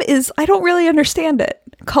have is, I don't really understand it.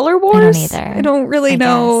 Color Wars? I don't either. I don't really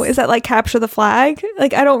know. Guess. Is that like capture the flag?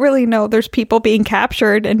 Like, I don't really know. There's people being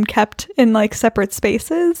captured and kept in like separate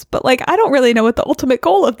spaces, but like, I don't really know what the ultimate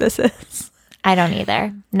goal of this is. I don't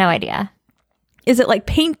either. No idea. Is it like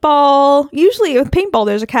paintball? Usually with paintball,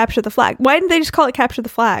 there's a capture the flag. Why didn't they just call it capture the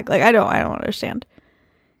flag? Like, I don't understand.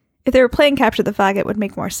 If they were playing capture the flag, it would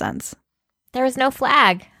make more sense. There was no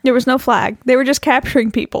flag. There was no flag. They were just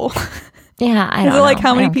capturing people. Yeah, I don't know. Is it like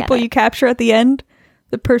how I many don't get people it. you capture at the end?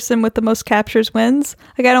 The person with the most captures wins?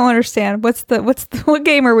 Like, I don't understand. What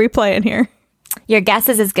game are we playing here? Your guess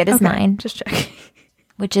is as good as Okay, mine, just checking.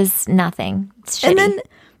 which is nothing. It's shitty. And then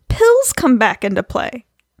pills come back into play.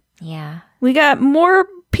 Yeah. We got more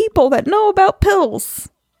people that know about pills.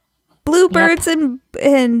 Bluebirds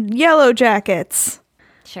and yellow jackets.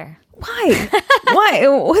 Sure. Why? Why?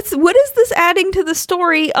 What is this adding to the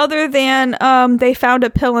story other than they found a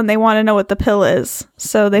pill and they want to know what the pill is?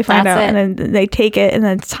 So they find That's out it. and then they take it and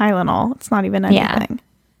then it's Tylenol. It's not even anything.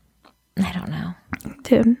 I don't know.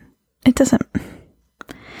 Dude, it doesn't...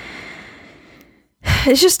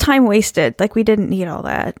 It's just time wasted. Like, we didn't need all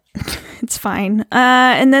that. It's fine.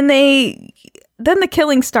 And then the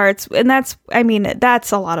killing starts, and that's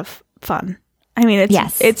a lot of fun. I mean,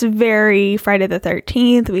 it's very Friday the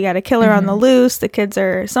 13th. We got a killer on the loose.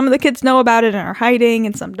 Some of the kids know about it and are hiding,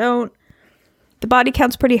 and some don't. The body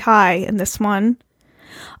count's pretty high in this one.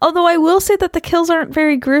 Although I will say that the kills aren't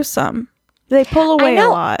very gruesome. They pull away a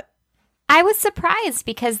lot. I was surprised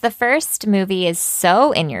because the first movie is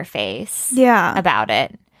so in your face Yeah. about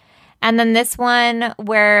it. And then this one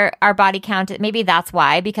where our body count, maybe that's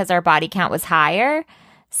why, because our body count was higher.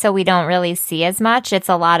 So we don't really see as much. It's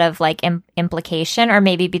a lot of like implication, or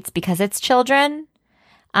maybe it's because it's children.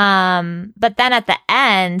 But then at the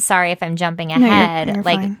end, sorry if I'm jumping ahead, you're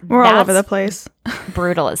like fine. We're all over the that's place.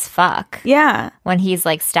 brutal as fuck Yeah. when he's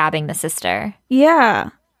like stabbing the sister.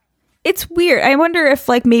 Yeah. It's weird. I wonder if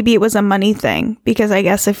like maybe it was a money thing, because I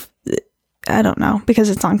guess if I don't know, because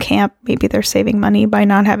it's on camp, maybe they're saving money by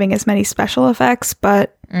not having as many special effects,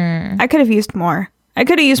 but I could have used more. I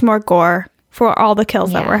could have used more gore for all the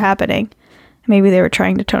kills that were happening. Maybe they were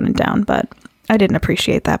trying to tone it down, but I didn't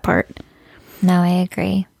appreciate that part. No, I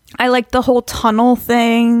agree. I like the whole tunnel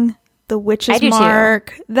thing, the witch's do too.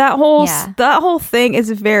 mark. That whole thing is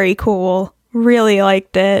very cool. Really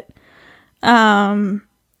liked it.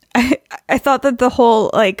 I thought that the whole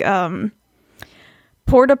like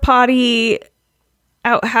porta potty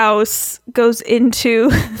outhouse goes into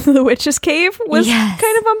the witch's cave was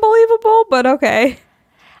kind of unbelievable, but okay.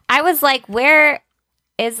 I was like, where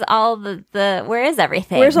is all the where is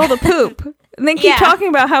everything? Where's all the poop? And they keep talking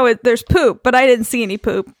about how there's poop, but I didn't see any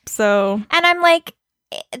poop. So, and I'm like,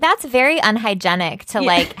 that's very unhygienic to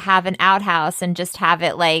like have an outhouse and just have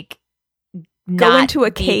it like go into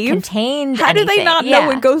a cave. Contained. How do they not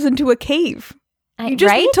know it goes into a cave? You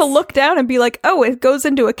just need to look down and be like, oh, it goes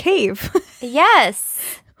into a cave. Yes.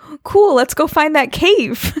 Cool. Let's go find that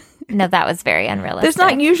cave. No, that was very unrealistic. There's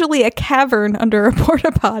not usually a cavern under a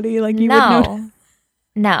porta potty like you would know.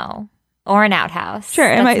 No. Or an outhouse. Sure.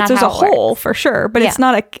 There's a hole for sure, but it's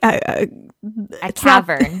not a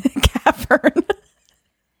cavern. A cavern.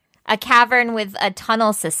 A cavern with a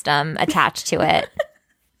tunnel system attached to it.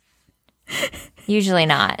 Usually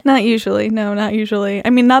not. Not usually. No, not usually. I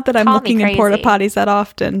mean, not that I'm looking in porta potties that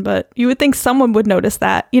often, but you would think someone would notice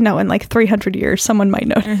that, in like 300 years, someone might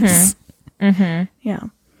notice. Mm-hmm. Yeah.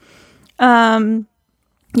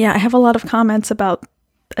 Yeah, I have a lot of comments about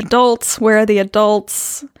adults. Where are the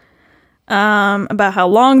adults? About how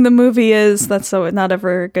long the movie is. That's not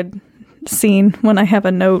ever a good scene when I have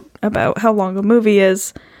a note about how long a movie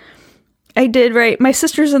is. I did write, my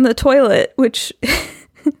sister's in the toilet, which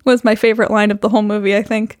was my favorite line of the whole movie, I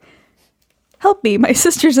think. Help me, my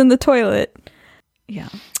sister's in the toilet. Yeah.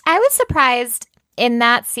 I was surprised in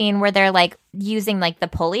that scene where they're like using like the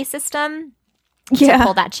pulley system to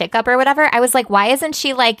pull that chick up or whatever. I was like, why isn't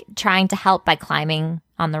she like trying to help by climbing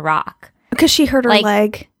on the rock? Because she hurt her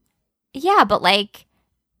leg. Yeah, but like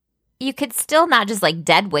you could still not just like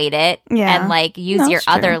dead weight it and like use your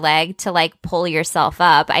other leg to like pull yourself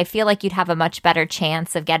up. I feel like you'd have a much better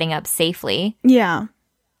chance of getting up safely. Yeah.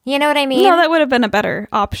 You know what I mean? No, that would have been a better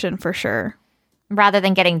option for sure. Rather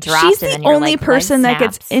than getting dropped. She's the only person that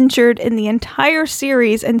gets injured in the entire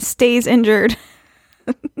series and stays injured.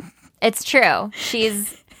 It's true.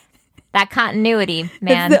 She's that continuity,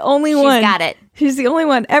 man. It's the only one. She's got it. She's the only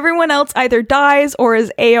one. Everyone else either dies or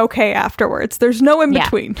is A-okay afterwards. There's no in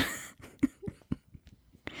between.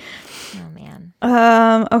 Oh,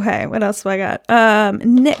 man. Okay, what else do I got?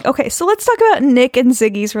 Nick. Okay, so let's talk about Nick and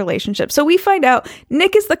Ziggy's relationship. So we find out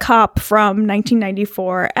Nick is the cop from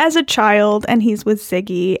 1994 as a child, and he's with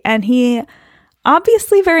Ziggy, and he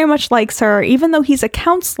obviously very much likes her, even though he's a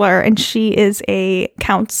counselor and she is a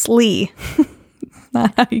counselee.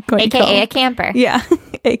 Not how you going to call AKA a camper. Yeah,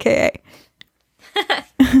 AKA.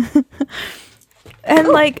 And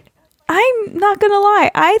like, I'm not gonna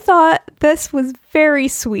lie, I thought this was very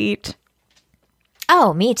sweet.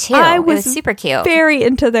 Oh, me too. It was super cute. Very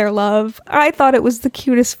into their love. I thought it was the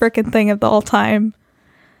cutest frickin' thing of all time.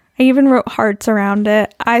 I even wrote hearts around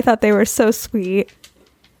it. I thought they were so sweet.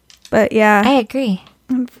 But yeah. I agree.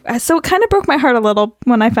 So it kind of broke my heart a little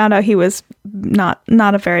when I found out he was not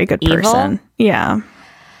a very good person. Evil? Yeah.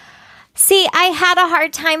 See, I had a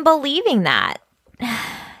hard time believing that.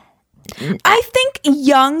 I think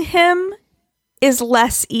young him is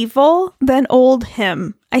less evil than old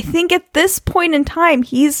him. I think at this point in time,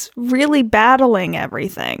 he's really battling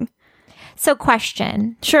everything. So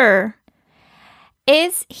question. Sure.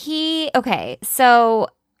 Is he... Okay, so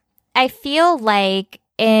I feel like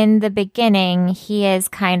in the beginning, he is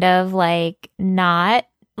kind of like not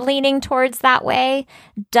leaning towards that way.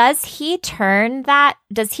 Does he turn that?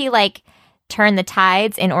 Does he like turn the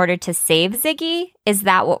tides in order to save Ziggy? Is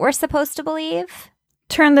that what we're supposed to believe?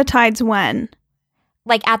 Turn the tides when?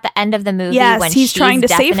 like at the end of the movie yes, when he's she's trying to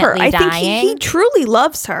save her. I think dying. he truly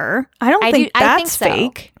loves her. I don't think that's I think so.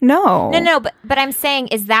 fake. No. No, but I'm saying,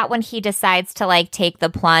 is that when he decides to like take the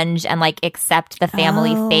plunge and like accept the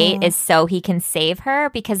family fate is so he can save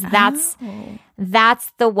her? Because that's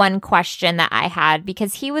the one question that I had,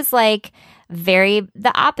 because he was like very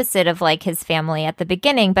the opposite of like his family at the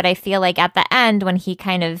beginning, but I feel like at the end when he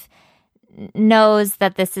kind of knows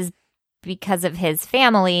that this is because of his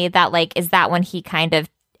family, that like, is that when he kind of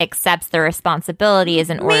accepts the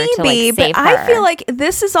responsibilities in order to like save her? I feel like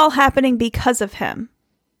this is all happening because of him.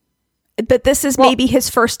 But this is maybe his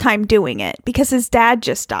first time doing it because his dad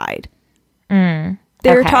just died.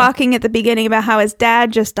 They were talking at the beginning about how his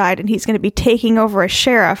dad just died and he's going to be taking over as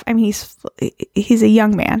sheriff. I mean, he's a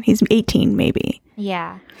young man. He's 18 maybe.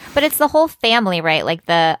 Yeah. But it's the whole family, right?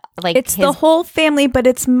 It's the whole family, but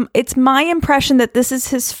it's my impression that this is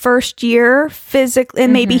his first year physically,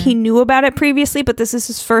 and maybe he knew about it previously, but this is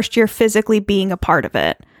his first year physically being a part of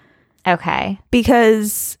it. Okay.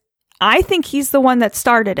 Because I think he's the one that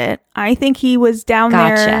started it. I think he was down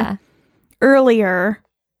there earlier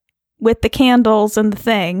with the candles and the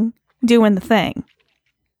thing, doing the thing.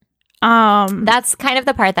 That's kind of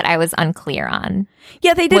the part that I was unclear on.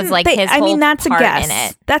 Yeah, they didn't. Was like his whole that's a part guess. in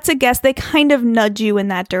it. That's a guess. They kind of nudge you in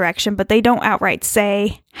that direction, but they don't outright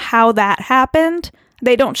say how that happened.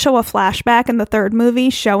 They don't show a flashback in the third movie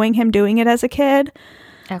showing him doing it as a kid.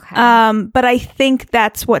 Okay. But I think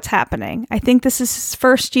that's what's happening. I think this is his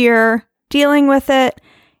first year dealing with it,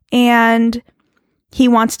 and he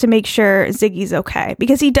wants to make sure Ziggy's okay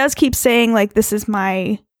because he does keep saying like, "This is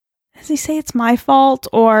my." Does he say it's my fault,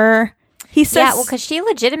 or he says? Yeah, well, because she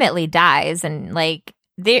legitimately dies, and like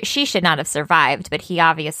she should not have survived, but he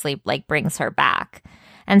obviously like brings her back,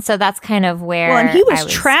 and so that's kind of where. Well, and he was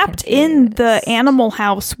trapped in the animal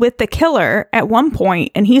house with the killer at one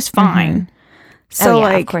point, and he's fine. So,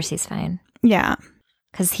 of course he's fine. Yeah,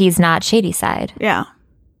 because he's not Shadyside. Yeah.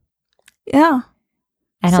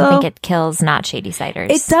 I don't think it kills not Shadysiders.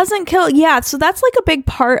 It doesn't kill. Yeah, so that's like a big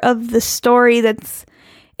part of the story.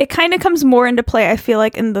 It kind of comes more into play, I feel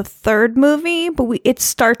like, in the third movie, but it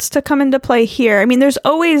starts to come into play here. I mean, there's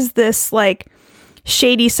always this, like,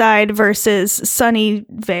 Shadyside versus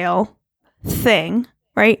Sunnyvale thing,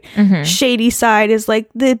 right? Shadyside is, like,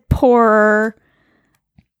 the poorer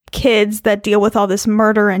kids that deal with all this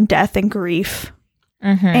murder and death and grief.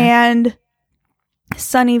 And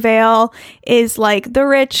Sunnyvale is, like, the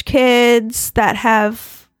rich kids that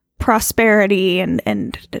have prosperity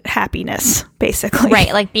and happiness, basically.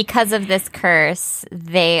 Right, like because of this curse,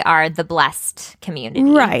 they are the blessed community.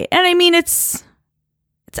 Right. And I mean it's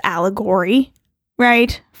allegory,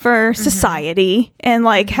 right? For society and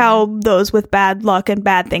like how those with bad luck and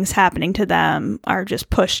bad things happening to them are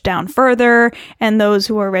just pushed down further, and those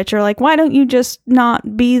who are rich are like, why don't you just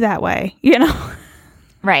not be that way? You know?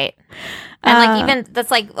 Right. And like even that's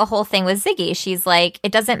like the whole thing with Ziggy. She's like,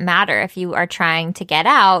 it doesn't matter if you are trying to get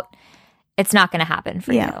out, it's not going to happen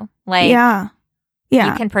for you. Like, you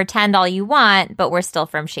can pretend all you want, but we're still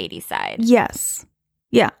from Shadyside. Yes.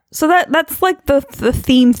 Yeah. So that's like the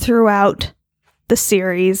theme throughout the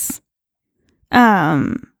series. Yeah.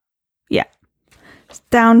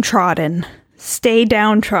 Downtrodden. Stay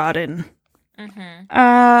downtrodden.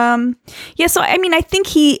 Yeah, so I mean I think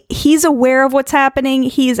he's aware of what's happening.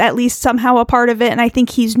 He's at least somehow a part of it, and I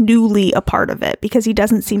think he's newly a part of it because he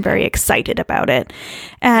doesn't seem very excited about it.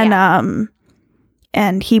 And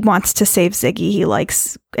and he wants to save Ziggy. He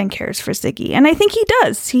likes and cares for Ziggy. And I think he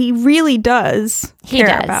does. He really does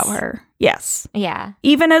care about her. Yes. Yeah.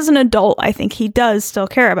 Even as an adult, I think he does still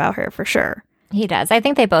care about her for sure. He does. I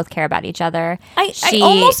think they both care about each other. I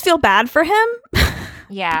almost feel bad for him.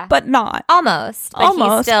 Yeah. But not. Almost. But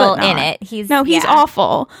he's still in it. He's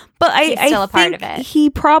awful. But he's still a part of it. He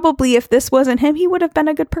probably, if this wasn't him, he would have been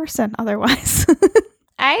a good person otherwise.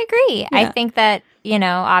 I agree. Yeah. I think that,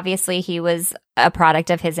 obviously he was a product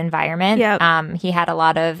of his environment. Yep. He had a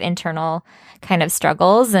lot of internal kind of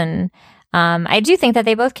struggles. And I do think that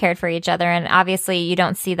they both cared for each other. And obviously you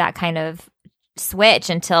don't see that kind of switch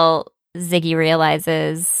until Ziggy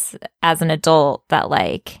realizes as an adult that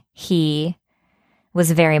like he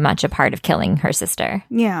was very much a part of killing her sister.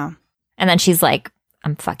 Yeah. And then she's like,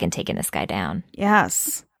 I'm fucking taking this guy down.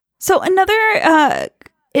 Yes. So another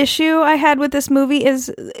issue I had with this movie is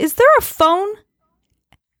there a phone?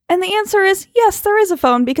 And the answer is yes, there is a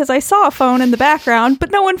phone because I saw a phone in the background,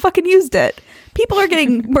 but no one fucking used it. People are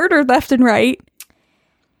getting murdered left and right.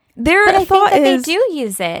 But I think that they do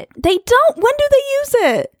use it. They don't. When do they use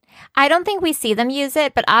it? I don't think we see them use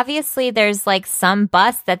it, but obviously there's like some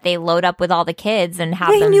bus that they load up with all the kids and have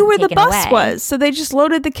They them knew where the taken bus away. was, so they just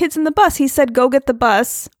loaded the kids in the bus. He said, go get the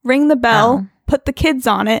bus, ring the bell, put the kids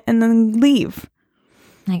on it, and then leave.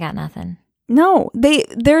 I got nothing. No,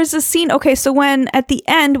 there's a scene. Okay, so at the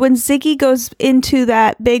end, when Ziggy goes into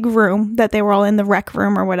that big room that they were all in, the rec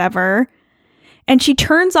room or whatever, and she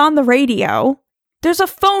turns on the radio, there's a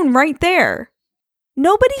phone right there.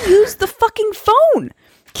 Nobody used the fucking phone.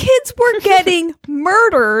 Kids were getting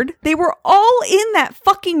murdered. They were all in that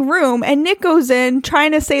fucking room, and Nick goes in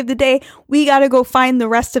trying to save the day. We got to go find the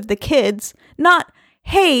rest of the kids. Not,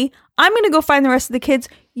 hey, I'm going to go find the rest of the kids.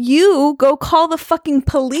 You go call the fucking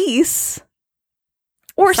police.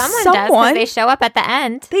 Or Someone does, 'cause someone. they show up at the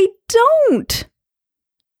end. They don't.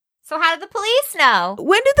 So how did the police know?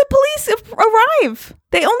 When did the police arrive?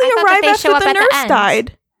 They only I thought that arrived they after show up the at the nurse end.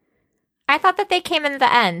 died. I thought that they came in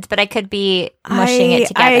the end, but I could be mushing it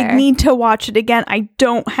together. I need to watch it again. I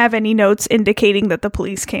don't have any notes indicating that the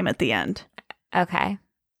police came at the end. Okay.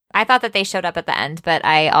 I thought that they showed up at the end, but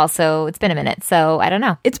it's been a minute, so I don't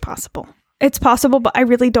know. It's possible. It's possible, but I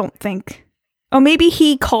really don't think. Oh, maybe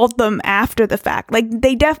he called them after the fact. Like,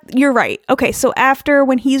 you're right. Okay, so after,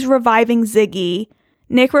 when he's reviving Ziggy,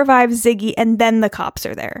 Nick revives Ziggy, and then the cops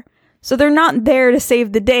are there. So they're not there to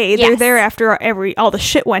save the day. They're Yes. there after all the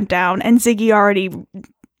shit went down, and Ziggy already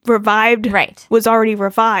was already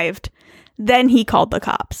revived. Then he called the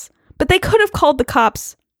cops. But they could have called the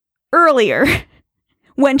cops earlier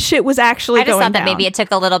when shit was actually I just going thought that down. maybe it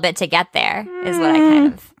took a little bit to get there, is what I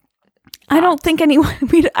kind of... I don't think anyone.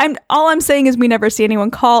 All I'm saying is we never see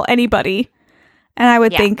anyone call anybody, and I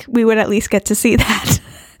would think we would at least get to see that.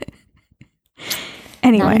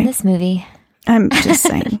 Anyway, Not in this movie. I'm just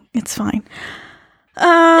saying it's fine.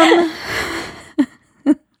 I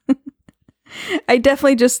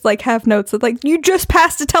definitely just have notes that you just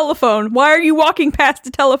passed a telephone. Why are you walking past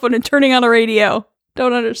a telephone and turning on a radio?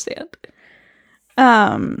 Don't understand.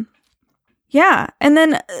 Yeah, and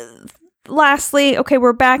then. Lastly, okay,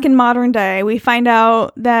 we're back in modern day. We find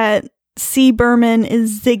out that C. Berman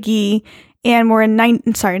is Ziggy, and we're in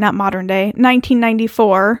not modern day,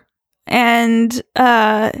 1994, and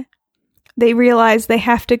they realize they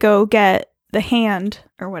have to go get the hand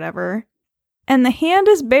or whatever, and the hand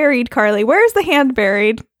is buried. Carly, where is the hand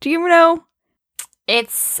buried? Do you know?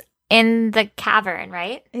 It's in the cavern,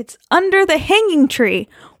 right? It's under the hanging tree.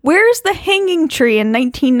 Where's the hanging tree in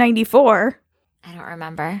 1994? I don't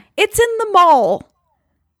remember. It's in the mall.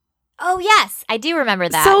 Oh, yes. I do remember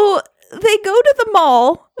that. So they go to the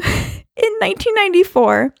mall in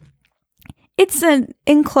 1994. It's an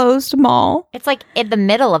enclosed mall. It's like in the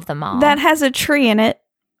middle of the mall. That has a tree in it,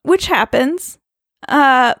 which happens.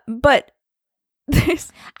 But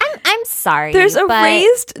I'm sorry. there's a but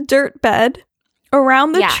raised dirt bed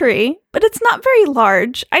around the Yeah. tree, but it's not very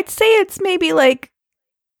large. I'd say it's maybe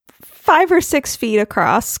 5 or 6 feet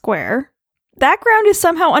across, square. That ground is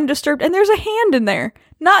somehow undisturbed, and there's a hand in there.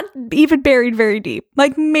 Not even buried very deep.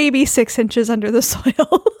 Maybe 6 inches under the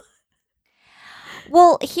soil.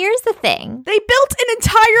 Well, here's the thing. They built an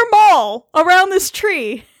entire mall around this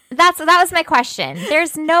tree. That was my question.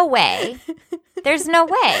 There's no way. There's no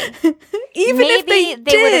way. Even if Maybe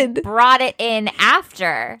they would have did. brought it in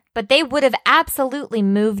after, but they would have absolutely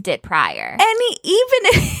moved it prior.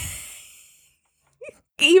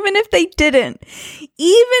 Even if they didn't,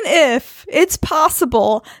 even if it's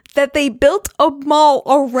possible that they built a mall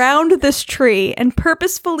around this tree and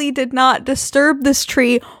purposefully did not disturb this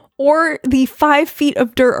tree or the 5 feet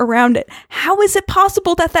of dirt around it, how is it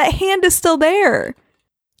possible that that hand is still there?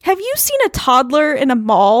 Have you seen a toddler in a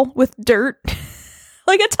mall with dirt?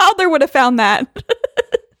 A toddler would have found that.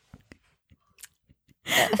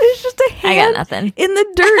 There's just a hand I got nothing. in the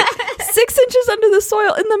dirt, 6 inches under the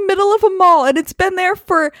soil in the middle of a mall, and it's been there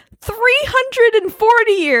for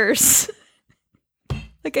 340 years.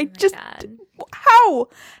 God. How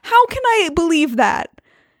can I believe that?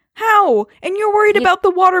 How? And you're worried about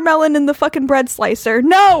the watermelon in the fucking bread slicer.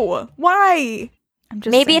 No! Why? I'm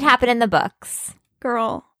just Maybe saying. it happened in the books.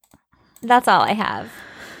 Girl. That's all I have.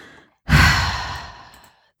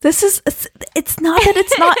 It's not that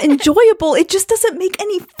it's not enjoyable. It just doesn't make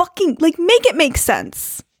any fucking, make it make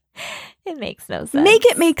sense. It makes no sense. Make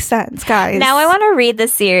it make sense, guys. Now I want to read the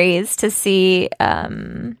series to see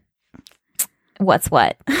what's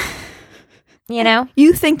what. You know?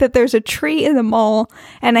 You think that there's a tree in the mall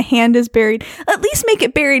and a hand is buried. At least make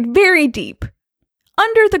it buried very deep.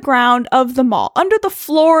 Under the ground of the mall. Under the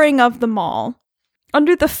flooring of the mall.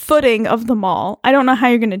 Under the footing of the mall. I don't know how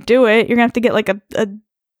you're going to do it. You're going to have to get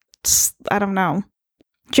I don't know,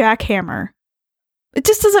 jackhammer. It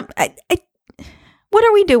just doesn't... What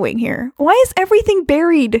are we doing here? Why is everything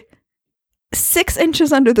buried 6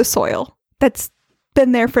 inches under the soil that's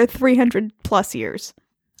been there for 300 plus years?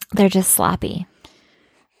 They're just sloppy.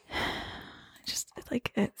 Just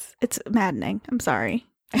like it's maddening. I'm sorry.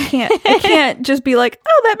 I can't just be like,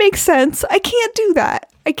 oh, that makes sense. I can't do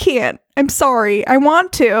that. I can't. I'm sorry. I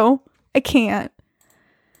want to. I can't.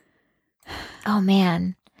 Oh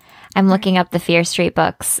man. I'm looking up the Fear Street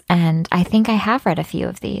books, and I think I have read a few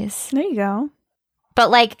of these. There you go. But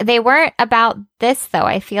like, they weren't about this though.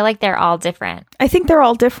 I feel like they're all different. I think they're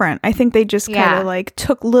all different. I think they just kind of like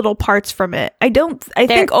took little parts from it. I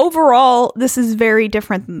think overall this is very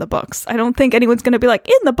different than the books. I don't think anyone's going to be like,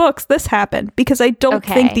 in the books this happened, because I don't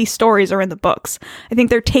think these stories are in the books. I think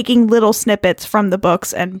they're taking little snippets from the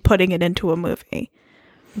books and putting it into a movie.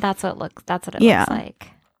 That's what it looks like.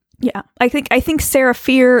 Yeah. I think Sarah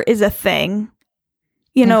Fear is a thing,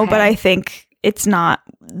 but I think it's not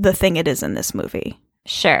the thing it is in this movie.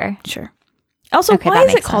 Sure. Also, why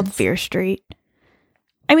is it called Fear Street?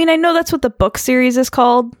 I mean, I know that's what the book series is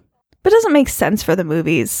called, but it doesn't make sense for the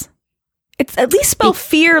movies. It's at least spell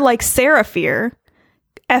fear like Sarah Fear,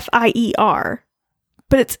 F-I-E-R,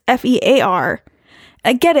 but it's F-E-A-R.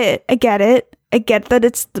 I get it. I get that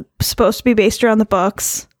it's supposed to be based around the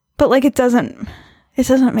books, but like it doesn't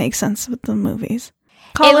make sense with the movies.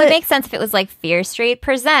 It would make sense if it was like Fear Street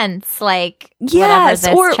Presents, like whatever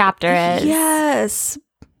this chapter is.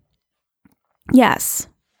 Yes.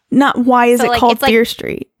 Not why is it called Fear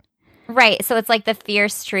Street? Right. So it's like the Fear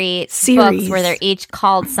Street series books where they're each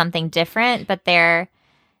called something different, but they're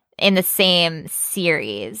in the same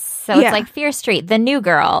series. So it's like Fear Street, The New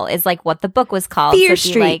Girl is like what the book was called. Fear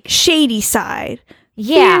Street, Shady Side.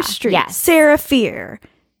 Yeah. Fear Street, Sarah Fear.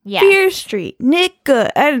 Yeah. Fear Street, Nick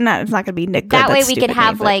Good. It's not going to be Nick Good. That way we could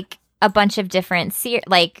have like a bunch of different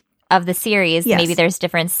of the series. Yes. Maybe there's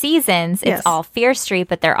different seasons. It's all Fear Street,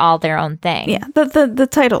 but they're all their own thing. Yeah. The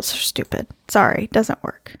titles are stupid. Sorry, doesn't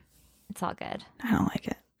work. It's all good. I don't like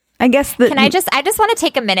it. I guess I just want to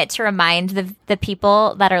take a minute to remind the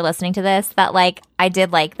people that are listening to this that like I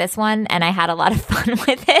did like this one and I had a lot of fun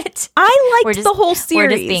with it. I liked the whole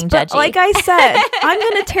series. We're just being judgy. But like I said, I'm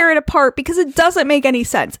going to tear it apart because it doesn't make any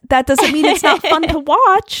sense. That doesn't mean it's not fun to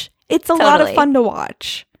watch. It's a lot of fun to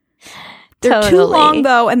watch. They're too long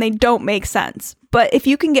though, and they don't make sense. But if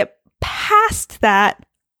you can get past that,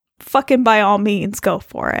 fucking by all means, go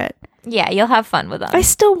for it. Yeah, you'll have fun with them. I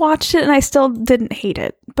still watched it and I still didn't hate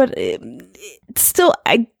it. But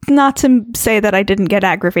not to say that I didn't get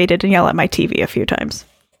aggravated and yell at my TV a few times.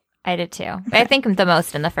 I did too. Okay. I think the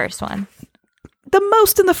most in the first one. The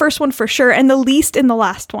most in the first one for sure, and the least in the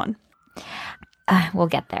last one. We'll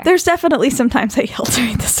get there. There's definitely some times I yelled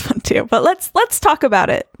during this one too. But let's talk about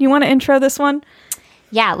it. You want to intro this one?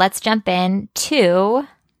 Yeah, let's jump in to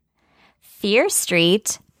Fear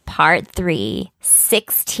Street Part 3,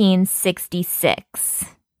 1666.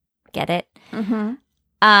 Get it? Mm-hmm.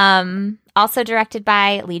 Also directed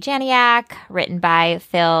by Lee Janiak, written by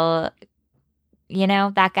Phil,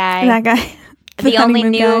 that guy. That guy. The only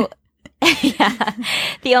new... yeah.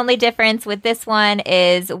 The only difference with this one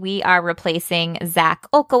is we are replacing Zach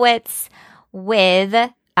Olkowitz with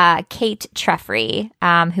Kate Treffry,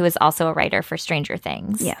 who is also a writer for Stranger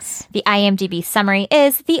Things. Yes. The IMDb summary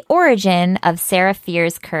is the origin of Sarah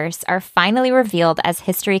Fear's curse are finally revealed as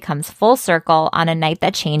history comes full circle on a night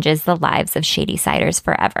that changes the lives of Shadysiders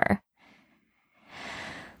forever.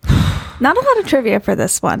 Not a lot of trivia for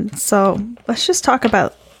this one, so let's just talk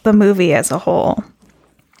about the movie as a whole.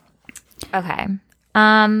 Okay.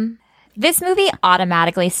 This movie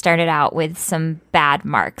automatically started out with some bad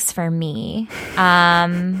marks for me.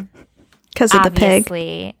 Because of the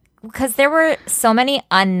pig? Because there were so many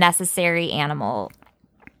unnecessary animal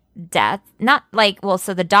deaths. Not like,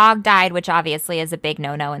 so the dog died, which obviously is a big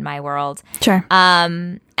no-no in my world. Sure.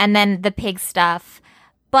 And then the pig stuff.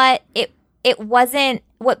 But it wasn't...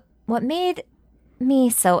 What made me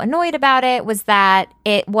so annoyed about it was that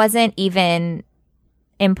it wasn't even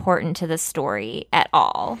important to the story at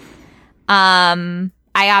all. I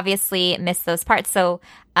obviously missed those parts. So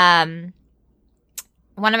one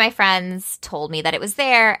of my friends told me that it was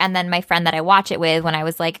there, and then my friend that I watch it with, when I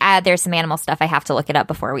was like, there's some animal stuff, I have to look it up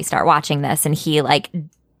before we start watching this, and he like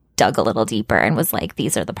dug a little deeper and was like,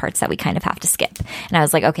 these are the parts that we kind of have to skip. And I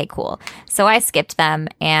was like, okay, cool. So I skipped them,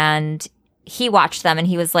 and he watched them, and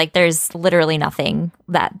he was like, there's literally nothing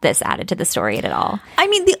that this added to the story at all. I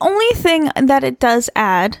mean, the only thing that it does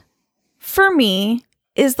add for me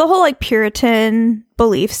is the whole like Puritan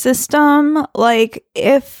belief system. Like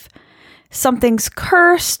if something's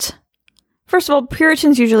cursed first of all,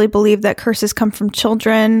 Puritans usually believe that curses come from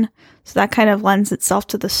children, so that kind of lends itself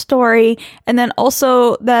to the story. And then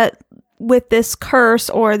also that with this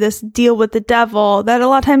curse or this deal with the devil, that a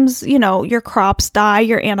lot of times, you know, your crops die,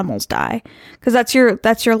 your animals die, because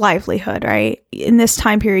that's your livelihood, right? In this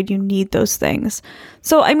time period, you need those things.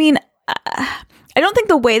 So, I mean, I don't think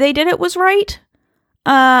the way they did it was right.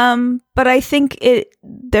 But I think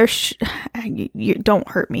you don't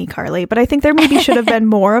hurt me, Carly, but I think there maybe should have been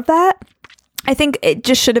more of that. I think it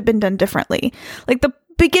just should have been done differently. Like the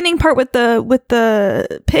beginning part with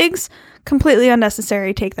the pigs, completely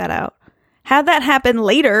unnecessary. Take that out. Have that happen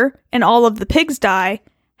later and all of the pigs die.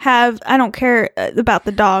 I don't care about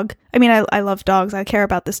the dog. I mean, I love dogs. I care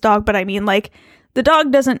about this dog, but I mean, like, the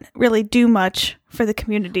dog doesn't really do much for the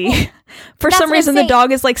community. For some reason, the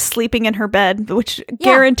dog is like sleeping in her bed, which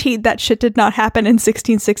guaranteed that shit did not happen in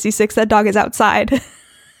 1666. That dog is outside.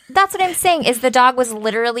 That's what I'm saying, is the dog was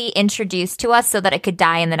literally introduced to us so that it could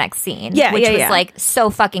die in the next scene. Which was like so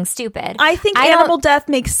fucking stupid. I think animal death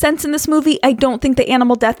makes sense in this movie. I don't think the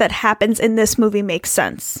animal death that happens in this movie makes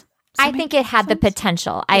sense. I think it had the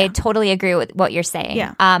potential. Yeah. I totally agree with what you're saying.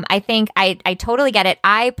 Yeah. I think I totally get it.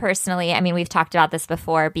 I personally, I mean, we've talked about this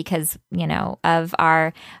before because, you know, of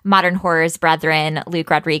our modern horrors brethren, Luke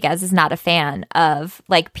Rodriguez is not a fan of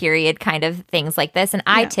like period kind of things like this. And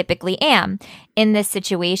I typically am. In this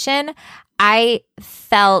situation, I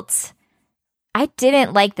felt I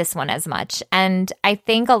didn't like this one as much. And I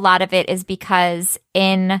think a lot of it is because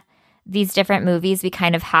in these different movies, we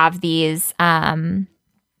kind of have these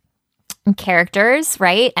characters,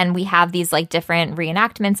 right? And we have these like different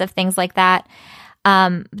reenactments of things like that.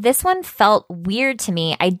 This one felt weird to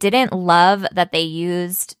me. I didn't love that they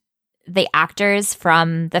used the actors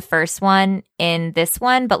from the first one in this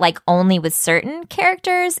one, but like only with certain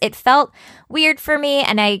characters. It felt weird for me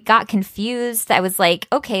and I got confused. I was like,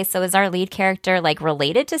 okay, so is our lead character like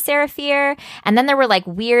related to Sarah Fier? And then there were like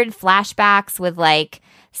weird flashbacks with like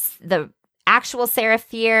the actual Sarah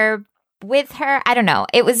Fier with her. I don't know.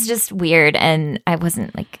 It was just weird, and I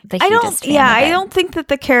wasn't like the hugest fan of it. I don't think that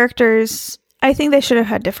the characters. I think they should have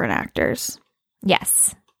had different actors.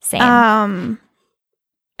 Yes, same.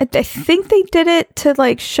 I think they did it to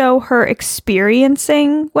like show her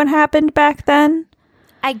experiencing what happened back then.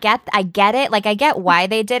 I get it. Like I get why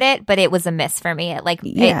they did it, but it was a miss for me.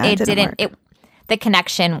 It didn't. The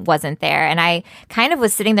connection wasn't there, and I kind of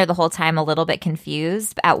was sitting there the whole time a little bit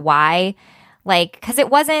confused at why. Like, because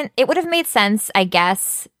it would have made sense, I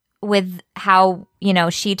guess, with how, you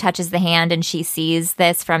know, she touches the hand and she sees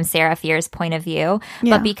this from Sarah Fier's point of view.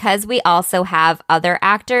 Yeah. But because we also have other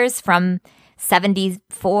actors from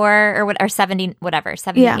 74 or 70, whatever,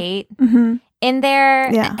 78 in there,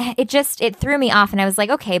 it threw me off. And I was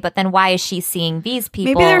like, okay, but then why is she seeing these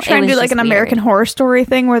people? Maybe they're trying to do like an American Horror Story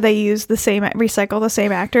thing where they recycle the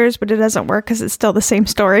same actors, but it doesn't work because it's still the same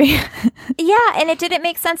story. Yeah, and it didn't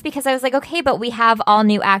make sense because I was like, okay, but we have all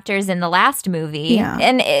new actors in the last movie. Yeah.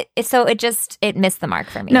 And it missed the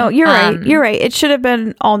mark for me. No, you're right. You're right. It should have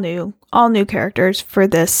been all new characters for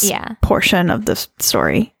this portion of the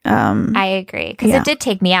story. I agree, because it did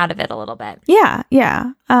take me out of it a little bit.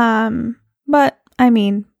 Yeah. But I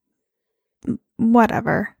mean,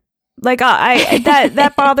 whatever. Like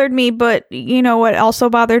that bothered me, but you know what also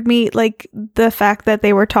bothered me? Like the fact that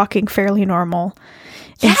they were talking fairly normal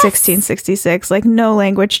in 1666, like no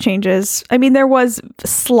language changes. I mean, there was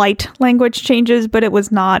slight language changes, but it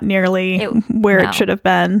was not nearly it should have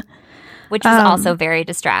been. Which was also very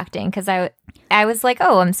distracting because I was like,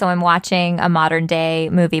 I'm watching a modern day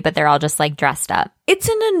movie, but they're all just like dressed up. It's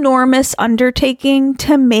an enormous undertaking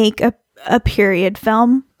to make a period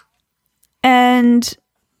film, and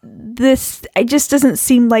it just doesn't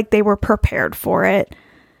seem like they were prepared for it.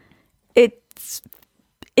 It's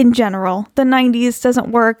in general, the 90s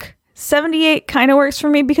doesn't work. 78 kind of works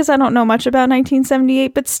for me because I don't know much about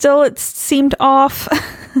 1978, but still it seemed off.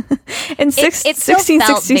 And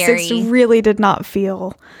 1666 really did not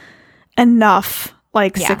feel enough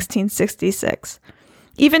like 1666.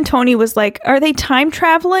 Even Tony was like, are they time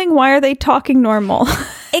traveling? Why are they talking normal?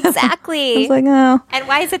 Exactly. I was like, oh. And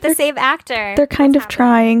why is it the same actor? They're kind of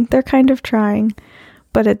trying. They're kind of trying.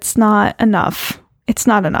 But it's not enough. It's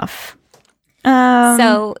not enough.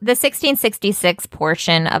 So the 1666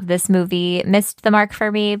 portion of this movie missed the mark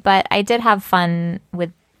for me, but I did have fun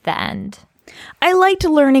with the end. I liked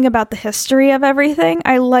learning about the history of everything.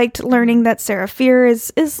 I liked learning that Sarah Fier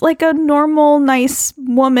is like a normal, nice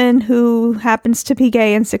woman who happens to be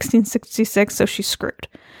gay in 1666, so she's screwed.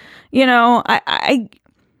 You know, I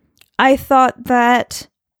thought that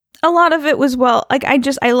a lot of it was like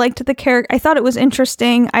I liked the character. I thought it was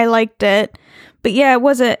interesting. I liked it, but yeah, it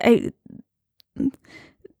wasn't.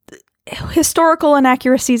 historical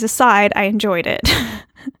inaccuracies aside, I enjoyed it.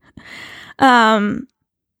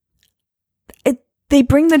 They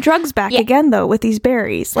bring the drugs back again, though, with these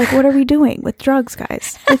berries. Like, what are we doing with drugs,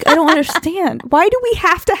 guys? Like, I don't understand. Why do we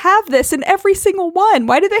have to have this in every single one?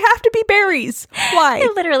 Why do they have to be berries? Why?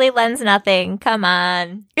 It literally lends nothing. Come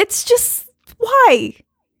on. It's just, why?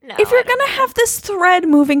 No, If you're gonna have this thread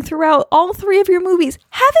moving throughout all three of your movies,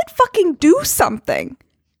 have it fucking do something.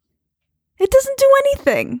 It doesn't do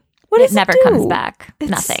anything. What does it never do? Comes back. It's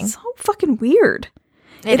Nothing. so fucking weird.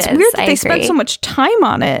 It's is. weird that I they spent agree. so much time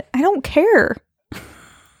on it. I don't care.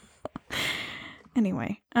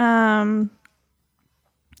 Anyway, yeah.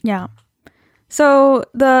 So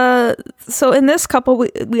in this couple,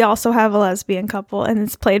 we also have a lesbian couple, and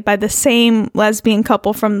it's played by the same lesbian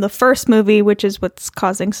couple from the first movie, which is what's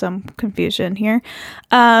causing some confusion here.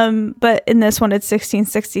 But in this one, it's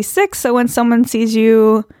 1666. So when someone sees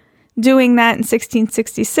you doing that in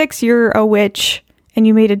 1666, you're a witch, and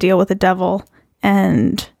you made a deal with the devil,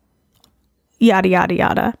 and yada yada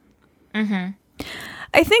yada. Mm-hmm.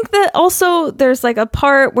 I think that also there's like a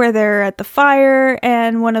part where they're at the fire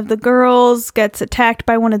and one of the girls gets attacked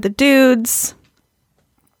by one of the dudes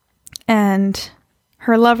and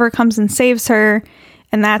her lover comes and saves her,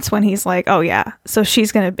 and that's when he's like, oh yeah, so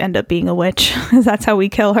she's gonna end up being a witch. That's how we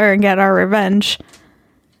kill her and get our revenge,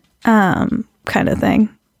 kind of thing,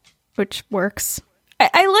 which works.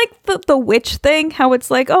 I like the witch thing, how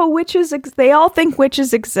it's like, oh, witches they all think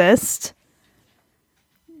witches exist,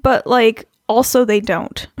 but like also they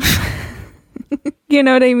don't. You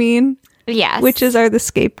know what I mean? Yes. Witches are the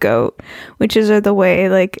scapegoat. Witches are the way,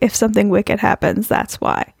 like, if something wicked happens, that's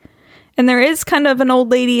why. And there is kind of an old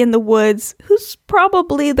lady in the woods who's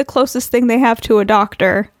probably the closest thing they have to a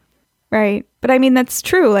doctor, right? But I mean, that's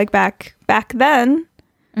true. Like, back then,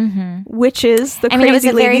 witches, the it was crazy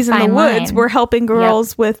a very ladies in the fine woods, line. were helping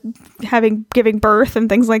girls with giving birth and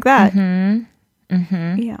things like that.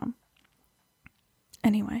 Yeah.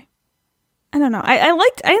 Anyway. I don't know. I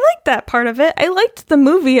liked that part of it. I liked the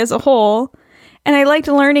movie as a whole, and I liked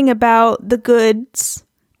learning about the Goods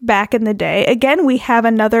back in the day. Again, we have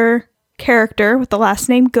another character with the last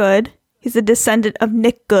name Good. He's a descendant of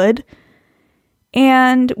Nick Good,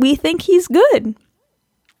 and we think he's good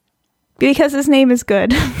because his name is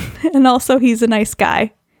Good, and also he's a nice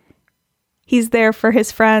guy. He's there for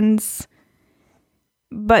his friends,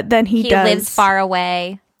 but then he lives far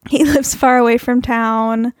away. He lives far away from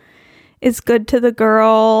town. Is good to the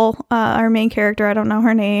girl, our main character. I don't know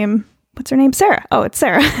her name. What's her name? Sarah. Oh, it's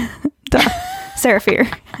Sarah. Duh. Sarah Fear.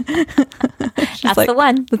 That's like, the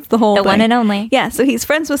one. That's the whole The thing. one and only. Yeah, so he's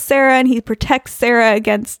friends with Sarah, and he protects Sarah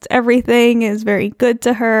against everything, is very good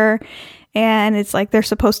to her. And it's like they're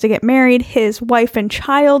supposed to get married. His wife and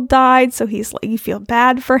child died, so he's like, you feel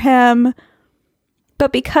bad for him.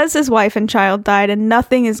 But because his wife and child died and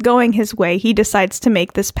nothing is going his way, he decides to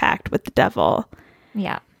make this pact with the devil.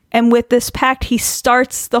 Yeah. And with this pact, he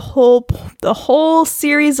starts the whole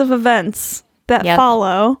series of events that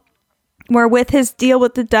follow, where with his deal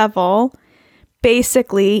with the devil,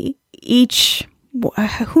 basically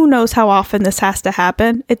who knows how often this has to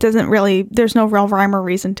happen. It doesn't really, there's no real rhyme or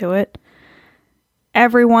reason to it.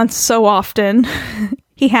 Every once so often,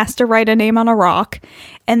 he has to write a name on a rock,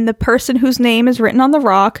 and the person whose name is written on the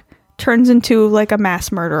rock turns into like a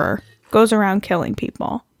mass murderer, goes around killing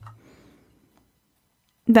people.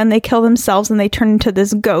 Then they kill themselves and they turn into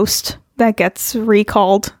this ghost that gets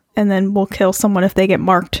recalled and then will kill someone if they get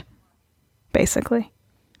marked. Basically.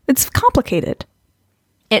 It's complicated.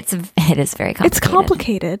 It is very complicated. It's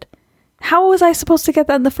complicated. How was I supposed to get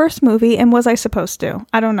that in the first movie, and was I supposed to?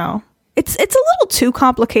 I don't know. It's a little too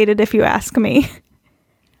complicated if you ask me.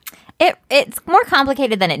 It's more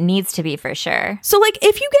complicated than it needs to be, for sure. So like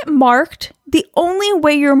if you get marked, the only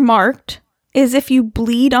way you're marked is if you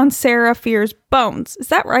bleed on Sarah Fear's bones. Is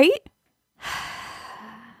that right?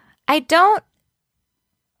 I don't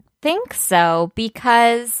think so,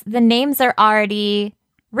 because the names are already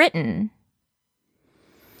written.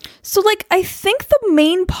 So, like, I think the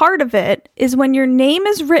main part of it is when your name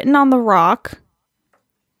is written on the rock,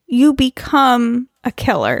 you become a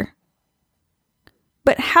killer.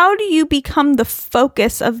 But how do you become the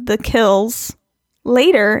focus of the kills?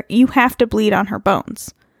 Later, you have to bleed on her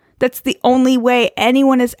bones. That's the only way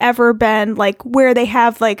anyone has ever been, like, where they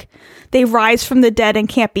have, like, they rise from the dead and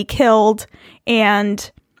can't be killed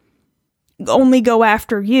and only go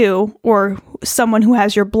after you or someone who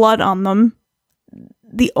has your blood on them.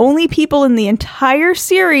 The only people in the entire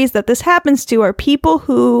series that this happens to are people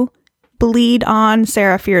who bleed on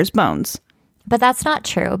Sarah Fear's bones. But that's not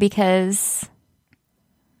true, because...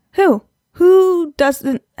 Who? Who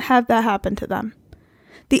doesn't have that happen to them?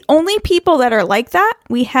 The only people that are like that,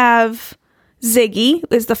 we have Ziggy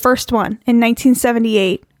is the first one in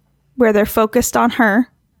 1978, where they're focused on her.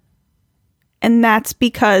 And that's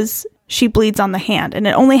because she bleeds on the hand. And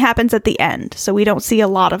it only happens at the end, so we don't see a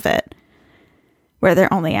lot of it, where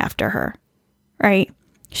they're only after her, right?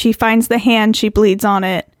 She finds the hand, she bleeds on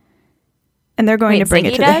it, and they're going to bring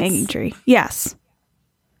it to the hanging tree. Yes.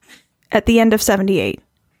 At the end of 78.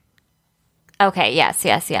 Okay,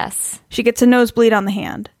 yes. She gets a nosebleed on the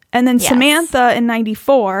hand. And then Samantha in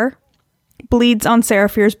 94 bleeds on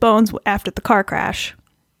Serafir's bones after the car crash.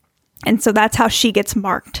 And so that's how she gets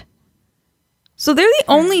marked. So they're the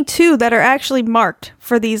only two that are actually marked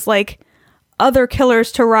for these, like, other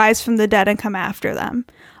killers to rise from the dead and come after them.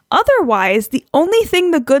 Otherwise, the only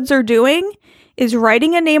thing the Goods are doing is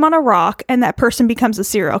writing a name on a rock and that person becomes a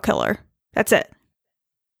serial killer. That's it.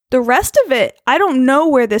 The rest of it, I don't know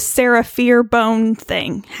where this Serafir bone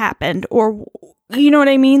thing happened, or, you know what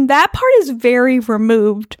I mean? That part is very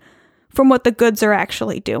removed from what the Goods are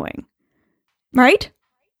actually doing. Right?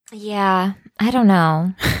 Yeah, I don't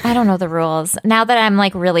know. I don't know the rules. Now that I'm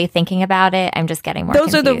like really thinking about it, I'm just getting more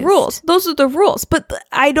Those confused. are the rules. But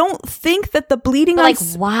I don't think that the bleeding but on...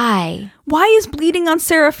 like, why? Why is bleeding on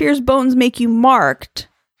Serafir's bones make you marked?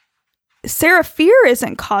 Serafir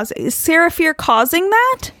isn't causing... Is Serafir causing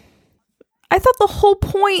that? I thought the whole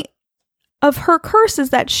point of her curse is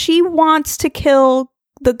that she wants to kill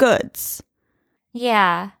the Goods.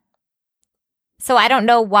 Yeah. So I don't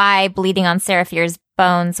know why bleeding on Serafir's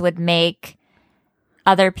bones would make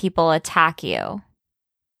other people attack you.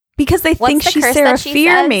 Because they think she's Serafir,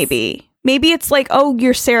 says? maybe. Maybe it's like, oh,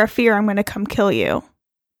 you're Serafir, I'm going to come kill you.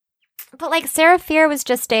 But like Serafir was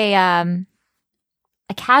just a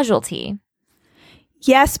casualty.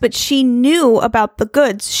 Yes, but she knew about the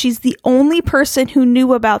Goods. She's the only person who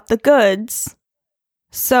knew about the Goods.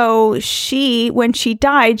 So when she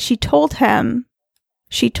died, she told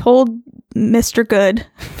Mr. Good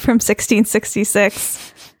from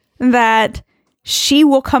 1666 that she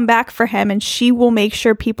will come back for him and she will make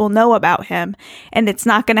sure people know about him. And it's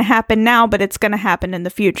not going to happen now, but it's going to happen in the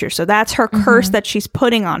future. So that's her curse that she's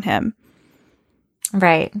putting on him.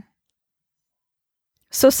 Right.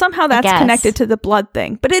 So somehow that's connected to the blood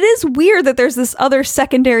thing. But it is weird that there's this other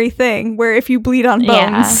secondary thing where if you bleed on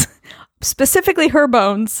bones, specifically her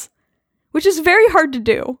bones, which is very hard to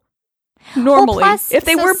do normally. Well, plus, if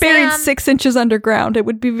they were buried 6 inches underground, it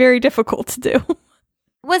would be very difficult to do.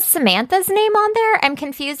 Was Samantha's name on there? I'm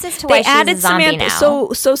confused as to why she's a zombie now.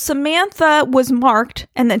 So Samantha was marked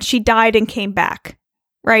and then she died and came back,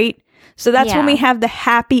 right? So that's when we have the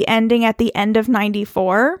happy ending at the end of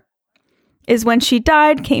 94. Is when she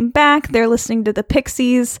died, came back, they're listening to the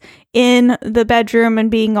Pixies in the bedroom and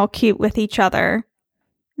being all cute with each other.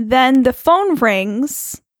 Then the phone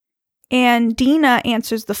rings, and Dina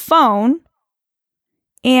answers the phone,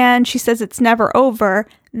 and she says it's never over.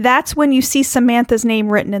 That's when you see Samantha's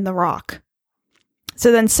name written in the rock.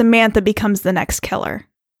 So then Samantha becomes the next killer.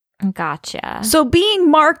 Gotcha. So being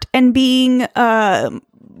marked and being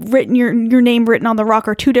written your name written on the rock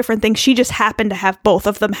are two different things. She just happened to have both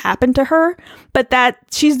of them happen to her, but that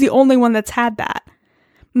she's the only one that's had that.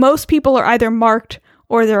 Most people are either marked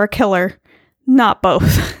or they're a killer, not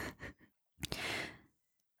both.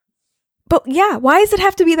 But yeah, why does it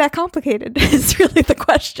have to be that complicated? Is really the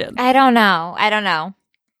question. I don't know.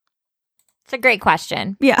 It's a great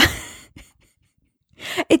question. Yeah.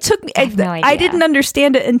 It took me, I have no idea. I didn't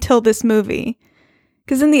understand it until this movie.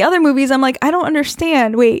 Because in the other movies, I'm like, I don't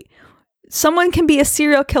understand. Wait, someone can be a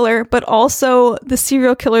serial killer, but also the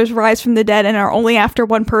serial killers rise from the dead and are only after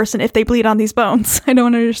one person if they bleed on these bones. I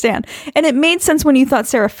don't understand. And it made sense when you thought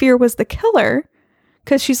Serafir was the killer,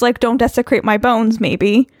 because she's like, don't desecrate my bones,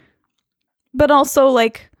 maybe. But also,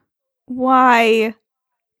 like, why?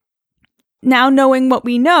 Now knowing what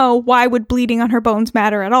we know, why would bleeding on her bones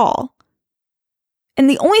matter at all? And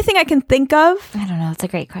the only thing I can think of, I don't know, it's a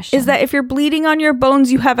great question, is that if you're bleeding on your bones,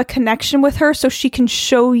 you have a connection with her so she can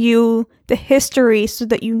show you the history so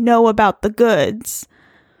that you know about the Goods.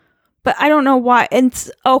 But I don't know why. And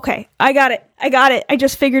okay, I got it. I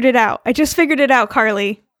just figured it out.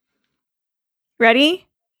 Carly. Ready?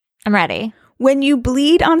 I'm ready. When you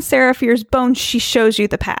bleed on Serafir's bones, she shows you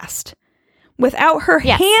the past. Without her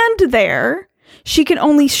hand there, she can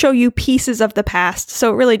only show you pieces of the past,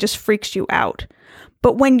 so it really just freaks you out.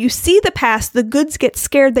 But when you see the past, the Goods get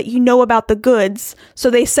scared that you know about the Goods, so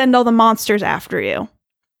they send all the monsters after you.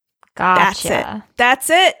 Gotcha. That's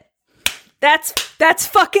it. That's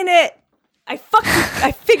fucking it. I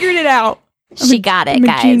figured it out. She got it, I'm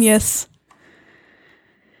guys. Genius.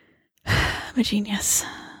 I'm a genius.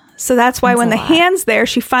 So that's why That's when a the lot. hand's there,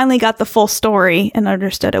 she finally got the full story and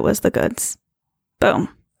understood it was the goods. Boom.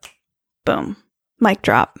 Boom. Mic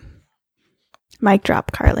drop. Mic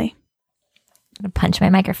drop, Carly. I'm gonna punch my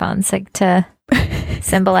microphone to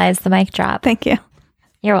symbolize the mic drop. Thank you.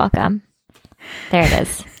 You're welcome. There it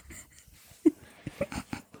is.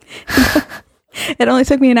 It only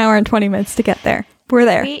took me an hour and 20 minutes to get there. We're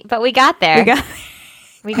there. But we got there. We got-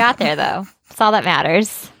 We got there, though. That's all that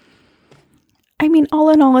matters. I mean, all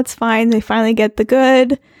in all, it's fine. They finally get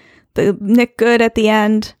the Nick Good at the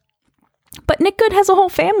end. But Nick Good has a whole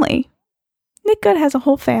family. Nick Good has a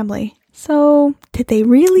whole family. So, did they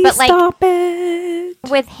really But, like, stop it?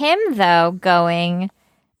 With him, though, going,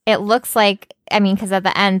 it looks like, I mean, because at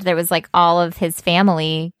the end, there was like all of his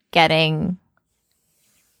family getting,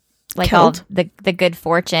 like, Killed. all the good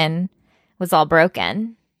fortune was all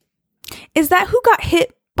broken. Is that who got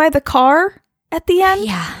hit by the car at the end?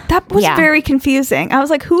 Yeah. That was Yeah. very confusing. I was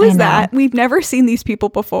like, who I is know. that? We've never seen these people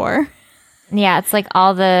before. Yeah, it's like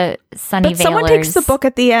all the Sunny But someone takes the book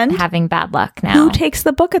at the end. having bad luck now. Who takes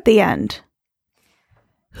the book at the end?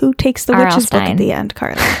 Who takes the R.L. witch's book at Stein. the end,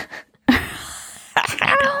 Carly?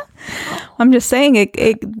 I'm just saying,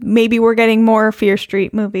 maybe we're getting more Fear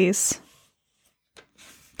Street movies.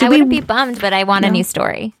 I wouldn't be bummed, but I want a No. new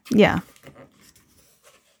story. Yeah.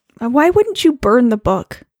 Why wouldn't you burn the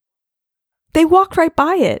book? They walked right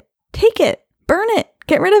by it. Take it. Burn it.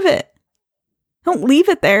 Get rid of it. Don't leave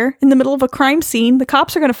it there in the middle of a crime scene. The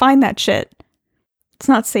cops are going to find that shit. It's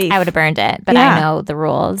not safe. I would have burned it, but Yeah. I know the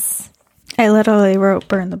rules. I literally wrote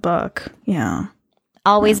burn the book. Yeah.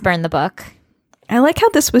 Always burn the book. I like how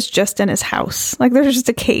this was just in his house. Like there's just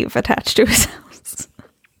a cave attached to his house.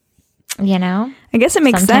 You know? I guess it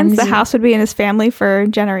makes Sometimes sense. The house would be in his family for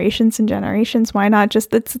generations and generations. Why not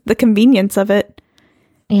just it's the convenience of it?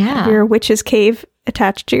 Yeah. Your witch's cave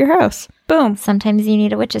attached to your house. Boom. Sometimes you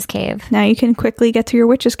need a witch's cave. Now you can quickly get to your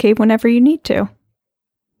witch's cave whenever you need to.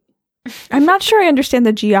 I'm not sure I understand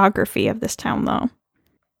the geography of this town though.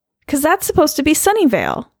 Because that's supposed to be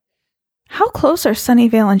Sunnyvale. How close are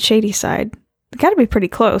Sunnyvale and Shadyside? They gotta be pretty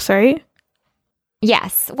close, right?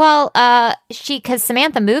 Yes. Well, because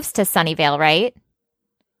Samantha moves to Sunnyvale, right?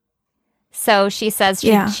 So she says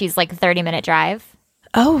she's like a 30-minute drive.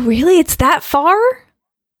 Oh, really? It's that far?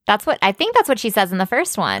 I think that's what she says in the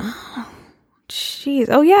first one. Jeez.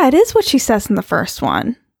 Oh, yeah, it is what she says in the first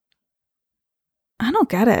one. I don't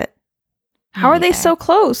get it. How are they neither. so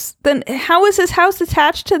close? Then how is his house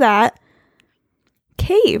attached to that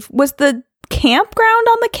cave? Was the campground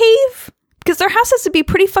on the cave? Because their house has to be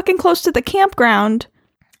pretty fucking close to the campground.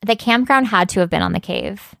 The campground had to have been on the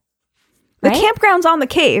cave. The Right? campground's on the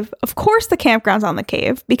cave. Of course the campground's on the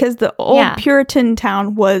cave because the old Yeah. Puritan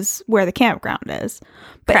town was where the campground is.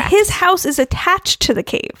 But Correct. his house is attached to the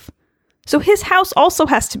cave. So his house also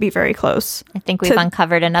has to be very close I think we've to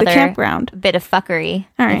uncovered the another campground. bit of fuckery,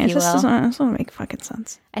 All right, if you this will. doesn't make fucking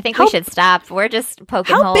sense. I think How- we should stop. We're just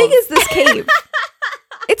poking How holes. big is this cave?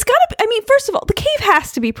 It's gotta be, I mean, first of all, the cave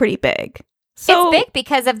has to be pretty big. So, It's big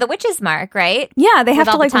because of the witch's mark, right? yeah, they have With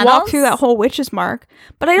to all the like walk through tunnels? that whole witch's mark.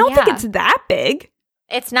 But I don't think Yeah. it's that big.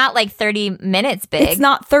 It's not like 30 minutes big. It's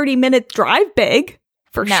not 30-minute drive big,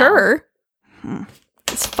 for No. sure.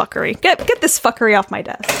 This fuckery. Get this fuckery off my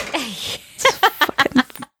desk.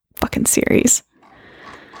 Fucking series.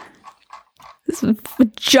 This is a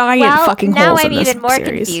giant fucking now holes I'm in this even more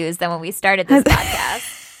series. confused than when we started this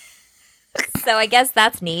podcast. So I guess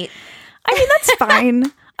that's neat. I mean, that's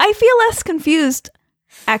fine. I feel less confused,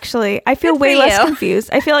 actually. I feel Good way for less you. confused.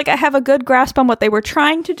 I feel like I have a good grasp on what they were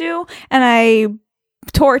trying to do, and I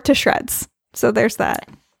tore it to shreds. So there's that.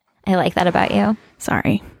 I like that about you.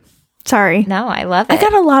 Sorry. No, I love it. I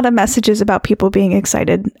got a lot of messages about people being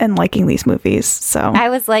excited and liking these movies. So I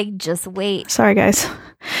was like, just wait. sorry, guys.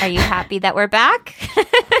 Are you happy that we're back?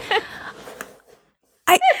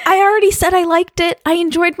 I already said I liked it. I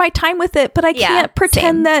enjoyed my time with it, but I Yeah, can't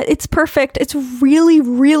pretend same. that it's perfect. It's really,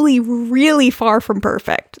 really, really far from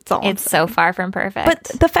perfect. It's all. I'm It's so far from perfect.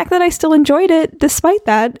 But the fact that I still enjoyed it, despite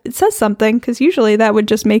that, it says something, because usually that would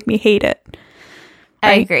just make me hate it. I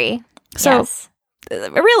right? agree. So- Yes.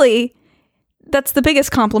 Really, that's the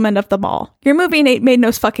biggest compliment of them all. Your movie made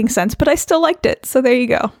no fucking sense, but I still liked it. So there you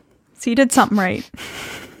go. So you did something right.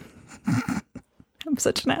 I'm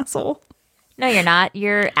such an asshole. No, you're not.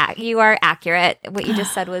 You are accurate. What you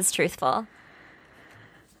just said was truthful.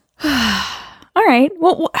 All right.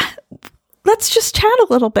 Well, let's just chat a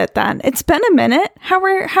little bit then. It's been a minute. How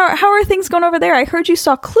are things going over there? I heard you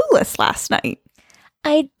saw Clueless last night.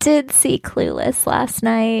 I did see Clueless last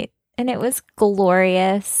night, and it was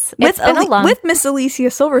glorious. It's been a long. With Miss Alicia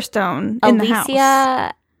Silverstone in the house.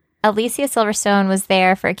 Alicia Alicia Silverstone was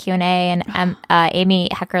there for a Q&A, and Amy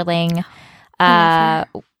Heckerling.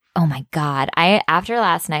 Oh my God. After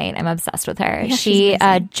last night, I'm obsessed with her. Yeah, she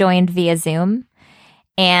joined via Zoom,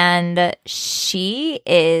 and she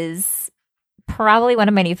is probably one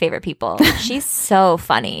of my new favorite people. She's so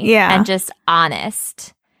funny and just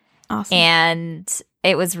honest. Awesome. And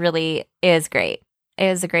it was great. It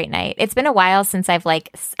was a great night. It's been a while since I've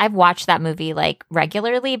watched that movie like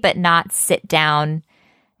regularly, but not sit down,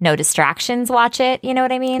 no distractions, watch it. You know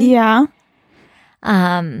what I mean? Yeah.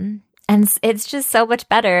 And it's just so much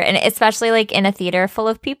better. And especially like in a theater full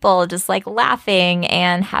of people just like laughing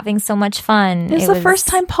and having so much fun. It was the first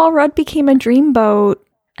time Paul Rudd became a dreamboat.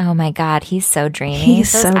 Oh my God. He's so dreamy.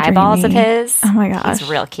 He's Those so eyeballs dreamy. of his. Oh my gosh. He's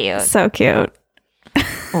real cute. So cute.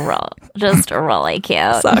 Just really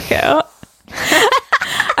cute. So cute.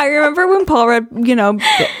 I remember when Paul Rudd, you know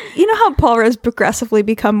how Paul Rudd's progressively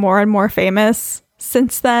become more and more famous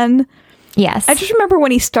since then? Yes. I just remember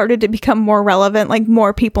when he started to become more relevant, like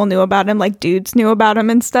more people knew about him, like dudes knew about him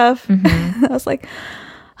and stuff. Mm-hmm. I was like,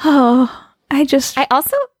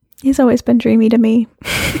 he's always been dreamy to me.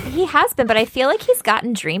 He has been, but I feel like he's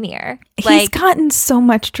gotten dreamier. He's gotten so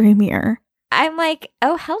much dreamier. I'm like,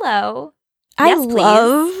 oh, hello. I Yes, please.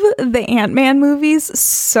 love the Ant-Man movies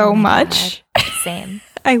so much. God. Same.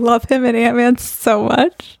 I love him in Ant-Man so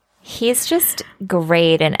much. He's just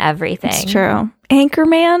great in everything. It's true.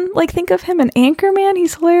 Anchorman, like think of him in Anchorman.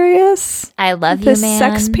 He's hilarious. I love the you, man.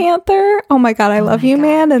 Sex Panther. Oh my God, I love you,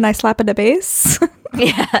 man. And I slap at a bass.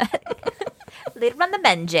 Yeah. Later on the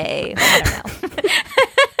Benjay. I don't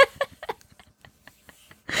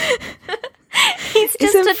know. He's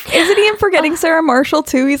just isn't he in Forgetting Sarah Marshall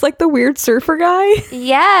too? He's like the weird surfer guy.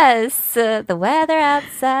 Yes. The weather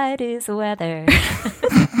outside is weather.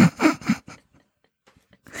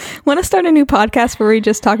 Want to start a new podcast where we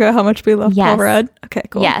just talk about how much we love Paul Rudd? Okay,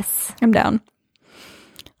 cool. Yes. I'm down.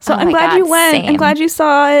 So Oh I'm my glad God, you went. same. I'm glad you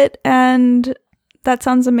saw it. And that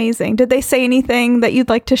sounds amazing. Did they say anything that you'd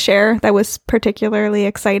like to share that was particularly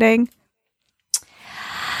exciting?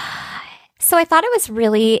 So I thought it was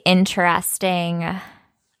really interesting.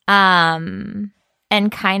 And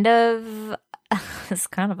kind of it's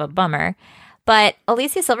kind of a bummer. But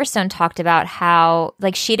Alicia Silverstone talked about how,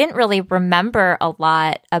 like, she didn't really remember a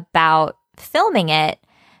lot about filming it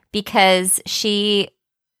because she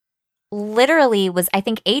literally was, I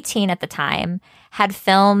think, 18 at the time, had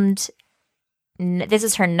filmed, this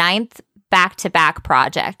is her 9th back-to-back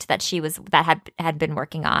project that had been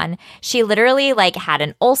working on. She literally, like, had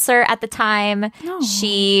an ulcer at the time. No.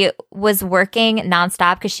 She was working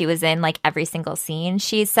nonstop because she was in, like, every single scene.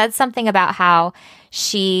 She said something about how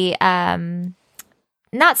she,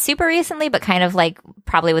 not super recently, but kind of like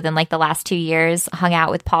probably within like the last 2 years, hung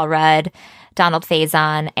out with Paul Rudd, Donald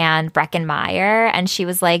Faison, and Breckin Meyer. And she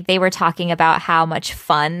was like, they were talking about how much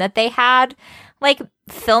fun that they had, like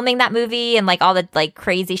filming that movie and like all the like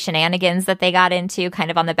crazy shenanigans that they got into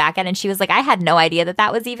kind of on the back end. And she was like, I had no idea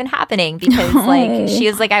that was even happening because like, she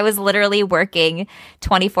was like, I was literally working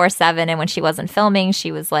 24/7. And when she wasn't filming,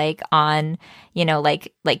 she was like on, you know,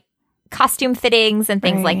 like costume fittings and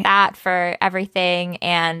things like that for everything.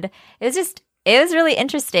 And it was really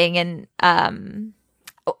interesting. And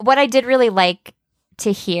what I did really like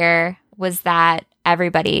to hear was that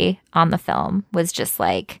everybody on the film was just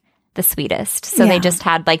like the sweetest. So they just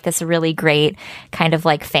had like this really great kind of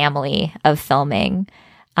like family of filming.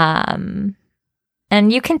 And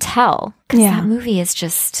you can tell because that movie is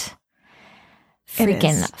just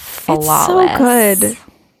freaking flawless.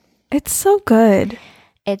 It's so good.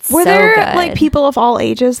 Were there good. like people of all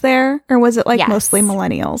ages there, or was it like Yes. mostly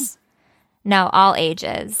millennials? No, all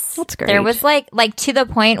ages. That's great. There was like to the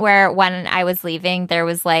point where when I was leaving, there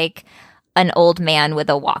was like an old man with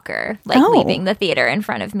a walker leaving the theater in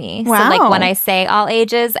front of me. Wow. So like when I say all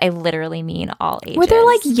ages, I literally mean all ages. Were there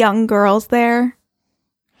like young girls there?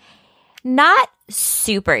 Not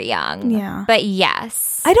super young. Yeah. But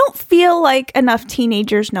yes. I don't feel like enough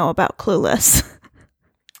teenagers know about Clueless.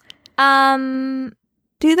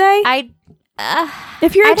 Do they?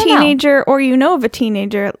 If you're I a don't know. teenager or you know of a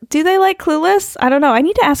teenager, do they like Clueless? I don't know. I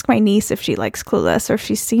need to ask my niece if she likes Clueless or if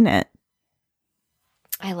she's seen it.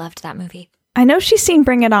 I loved that movie. I know she's seen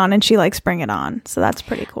Bring It On and she likes Bring It On. So that's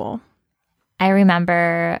pretty cool. I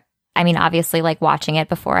remember, I mean, obviously like watching it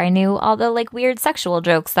before I knew all the like weird sexual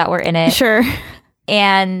jokes that were in it. Sure.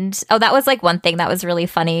 And that was like one thing that was really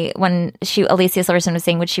funny when Alicia Silverstone was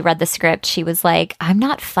saying when she read the script, she was like, I'm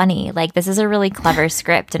not funny. Like, this is a really clever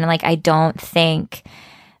script. And like, I don't think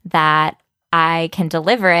that I can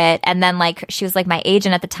deliver it. And then like, she was like, my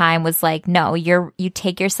agent at the time was like, no, you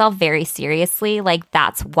take yourself very seriously. Like,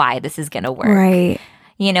 that's why this is going to work. Right.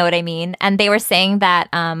 You know what I mean? And they were saying that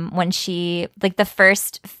when she, like the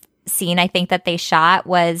first scene I think that they shot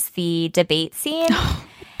was the debate scene.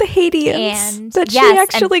 The Haitians And that yes, she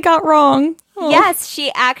actually got wrong. Oh. Yes,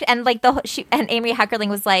 and like and Amy Heckerling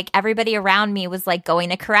was like, everybody around me was like going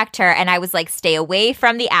to correct her, and I was like, stay away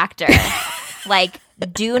from the actor. Like,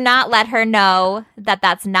 do not let her know that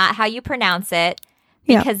that's not how you pronounce it,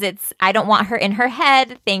 because I don't want her in her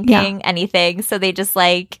head thinking anything. So they just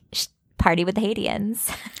like party with the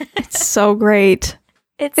Haitians. It's so great.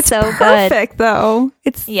 It's so perfect, good. though.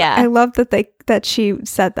 I love that she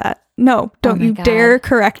said that. No, don't you dare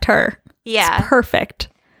correct her. Yeah, it's perfect.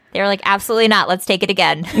 They were like, absolutely not. Let's take it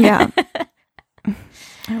again. Yeah.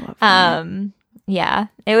 I love that. Yeah.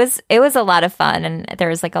 It was a lot of fun, and there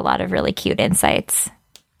was like a lot of really cute insights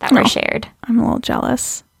that were shared. I'm a little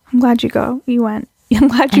jealous. I'm glad you went. I'm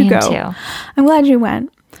glad you go. Too. I'm glad you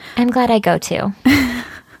went. I'm glad I go too.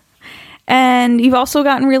 And you've also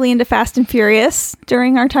gotten really into Fast and Furious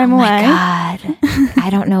during our time away. Oh my God. I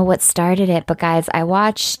don't know what started it, but guys, I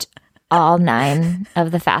watched all 9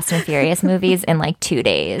 of the Fast and Furious movies in like 2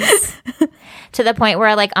 days. To the point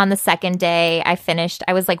where like on the second day I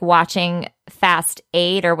was like watching Fast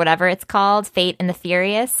 8 or whatever it's called, Fate and the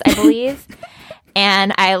Furious, I believe.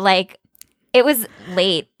 And it was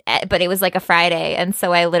late, but it was like a Friday. And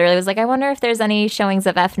so I literally was like, I wonder if there's any showings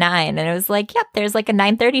of F9. And it was like, yep, there's like a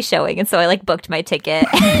 9:30 showing. And so I like booked my ticket,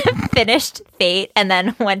 finished Fate, and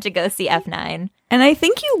then went to go see F9. And I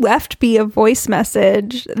think you left me a voice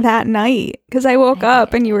message that night because I woke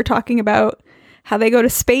up and you were talking about how they go to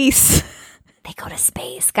space. They go to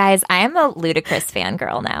space. Guys, I am a Ludacris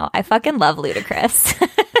fangirl now. I fucking love Ludacris.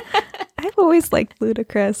 I've always liked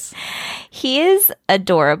Ludacris. He is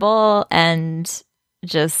adorable and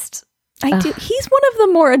just... He's one of the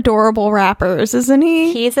more adorable rappers, isn't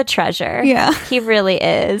he? He's a treasure. Yeah. He really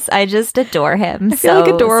is. I just adore him. I feel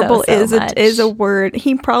like adorable is a word.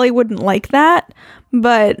 He probably wouldn't like that,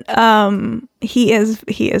 but he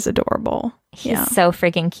is adorable. He's so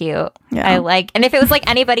freaking cute. Yeah. And if it was like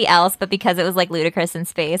anybody else, but because it was like Ludacris in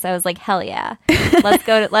space, I was like, hell yeah. Let's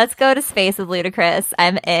go to space with Ludacris.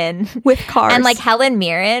 I'm in. With cars. And like Helen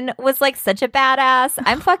Mirren was like such a badass.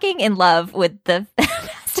 I'm fucking in love with the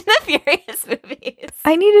Fast and the Furious movies.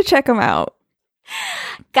 I need to check them out.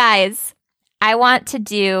 Guys, I want to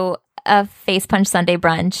do a Face Punch Sunday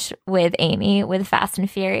brunch with Amy with Fast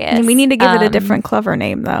and Furious. And we need to give it a different clever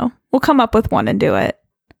name though. We'll come up with one and do it.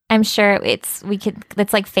 I'm sure it's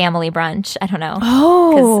like family brunch. I don't know.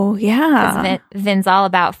 Oh, yeah. Vin's all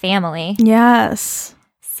about family. Yes.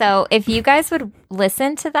 So if you guys would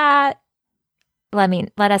listen to that,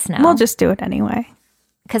 let us know. We'll just do it anyway.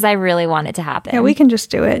 Because I really want it to happen. Yeah, we can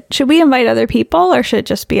just do it. Should we invite other people or should it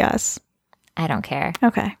just be us? I don't care.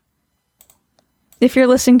 Okay. If you're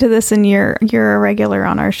listening to this and you're a regular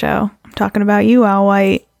on our show, I'm talking about you, Al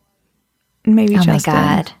White, and maybe Justin. Oh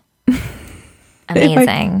my God.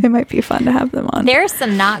 Amazing. It might be fun to have them on. There are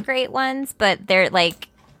some not great ones, but they're like,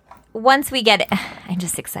 once we get it, I'm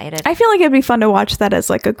just excited. I feel like it'd be fun to watch that as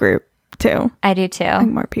like a group too. I do too. Like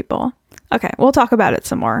more people. Okay, we'll talk about it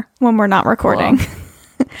some more when we're not recording.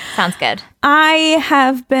 Cool. Sounds good. I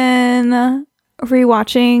have been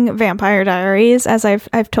rewatching Vampire Diaries, as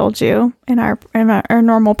I've told you, in our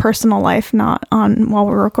normal personal life, not on while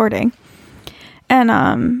we're recording. And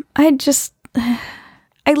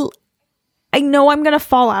I know I'm going to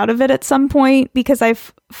fall out of it at some point because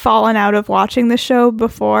I've fallen out of watching the show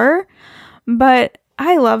before, but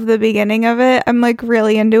I love the beginning of it. I'm like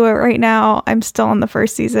really into it right now. I'm still in the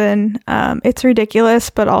first season. It's ridiculous,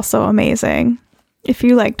 but also amazing. If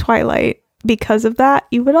you like Twilight because of that,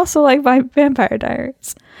 you would also like Vampire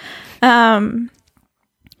Diaries.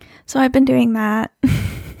 So I've been doing that.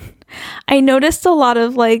 I noticed a lot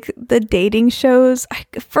of like the dating shows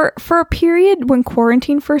for a period when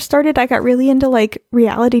quarantine first started. I got really into like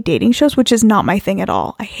reality dating shows, which is not my thing at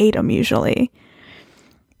all. I hate them usually,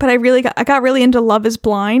 but I got really into Love Is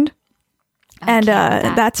Blind, and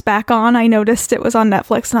that's back on. I noticed it was on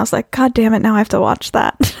Netflix, and I was like, God damn it! Now I have to watch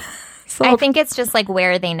that. So I think it's just like,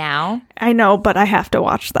 where are they now? I know, but I have to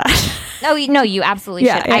watch that. No, you absolutely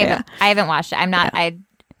should. Yeah. I haven't watched it. I'm not. Yeah.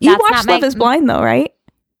 You watched Love Is Blind though, right?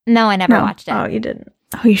 No, I never watched it. Oh, you didn't.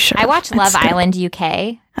 Oh, you should. I watched Love Island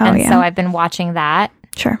UK, so I've been watching that.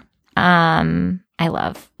 Sure. I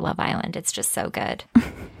love Love Island. It's just so good.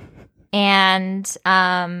 And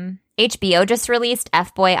HBO just released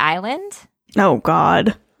F-Boy Island. Oh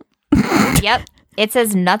God. Yep, it's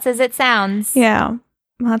as nuts as it sounds. Yeah,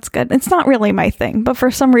 that's good. It's not really my thing, but for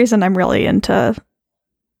some reason I'm really into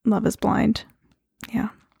Love Is Blind. Yeah.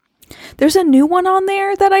 There's a new one on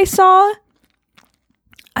there that I saw.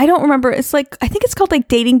 I don't remember. It's like, I think it's called like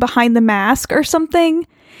Dating Behind the Mask or something.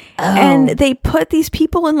 And they put these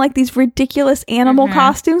people in like these ridiculous animal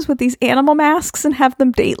costumes with these animal masks and have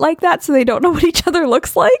them date like that so they don't know what each other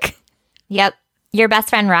looks like. Yep. Your best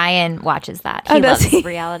friend Ryan watches that. He loves the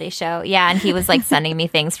reality show. Yeah, and he was like sending me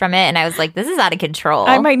things from it, and I was like, "This is out of control."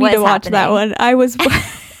 I might need to watch that one. I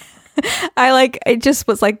just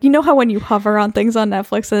was like, you know how when you hover on things on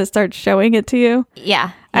Netflix and it starts showing it to you?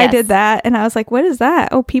 Yeah. I did that, and I was like, what is that?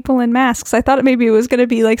 Oh, people in masks. I thought maybe it was going to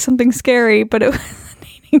be like something scary, but it was a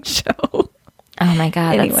dating show. Oh my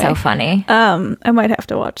God, anyway, that's so funny. I might have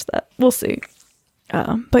to watch that. We'll see.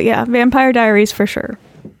 But yeah, Vampire Diaries for sure.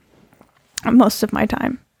 Most of my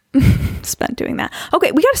time spent doing that.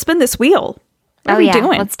 Okay, we got to spin this wheel. What are we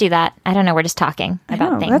doing? Let's do that. I don't know. We're just talking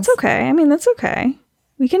about things. That's okay. I mean, that's okay.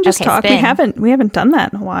 We can just talk. Spin. We haven't done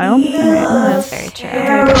that in a while. Right, that's very true.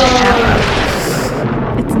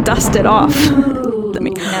 It's dusted off.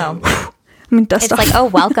 It's like, oh,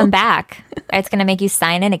 welcome back. It's gonna make you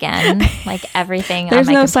sign in again, like everything. There's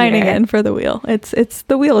on my no computer. signing in for the wheel. It's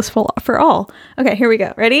the wheel is full for all. Okay, here we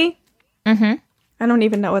go. Ready? Mm-hmm. I don't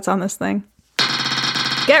even know what's on this thing.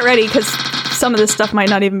 Get ready, because some of this stuff might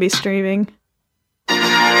not even be streaming.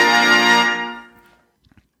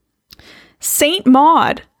 Saint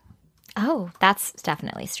Maud. Oh, that's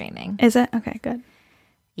definitely streaming. Is it? Okay, good.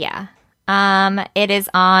 Yeah. It is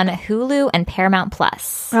on Hulu and Paramount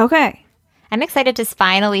Plus. Okay. I'm excited to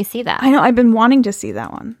finally see that. I know, I've been wanting to see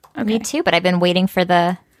that one. Okay. Me too, but I've been waiting for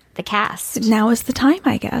the cast. Now is the time,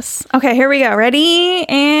 I guess. Okay, here we go. Ready?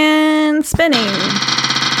 And spinning.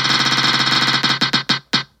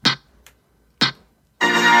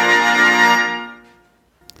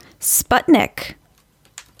 Sputnik.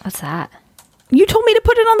 What's that? You told me to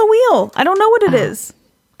put it on the wheel. I don't know what it is.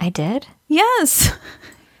 I did? Yes.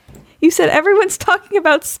 You said everyone's talking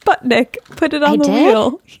about Sputnik. Put it on the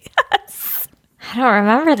wheel. Yes. I don't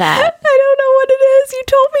remember that. I don't know what it is. You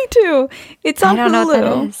told me to. It's on Hulu. I don't know what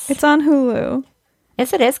that is. It's on Hulu.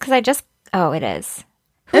 Yes, it is, because I just... Oh, it is.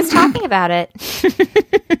 Who's talking about it?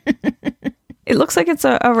 It looks like it's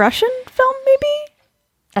a Russian film, maybe?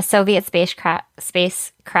 A Soviet spacecraft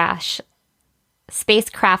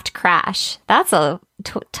crash. That's a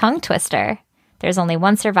tongue twister. There's only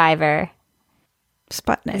one survivor.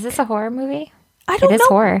 Sputnik. Is this a horror movie? I don't know. It is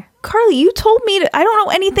horror. Carly, you told me I don't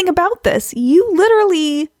know anything about this. You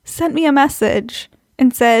literally sent me a message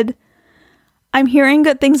and said, I'm hearing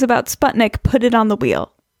good things about Sputnik. Put it on the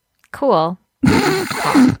wheel. Cool.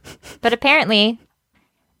 But apparently,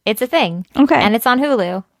 it's a thing. Okay. And it's on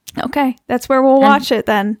Hulu. Okay. That's where we'll watch it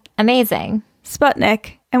then. Amazing.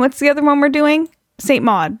 Sputnik. And what's the other one we're doing? Saint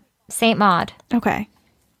Maud. Saint Maud. Okay.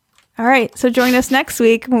 All right. So join us next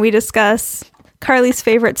week when we discuss Carly's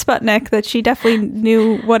favorite Sputnik that she definitely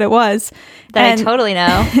knew what it was. I totally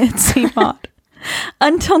know. It's Saint Maud.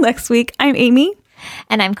 Until next week, I'm Amy.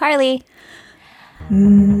 And I'm Carly.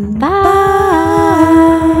 Bye.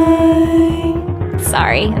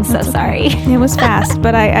 Sorry. I'm so sorry. It was fast,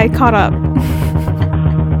 but I caught up.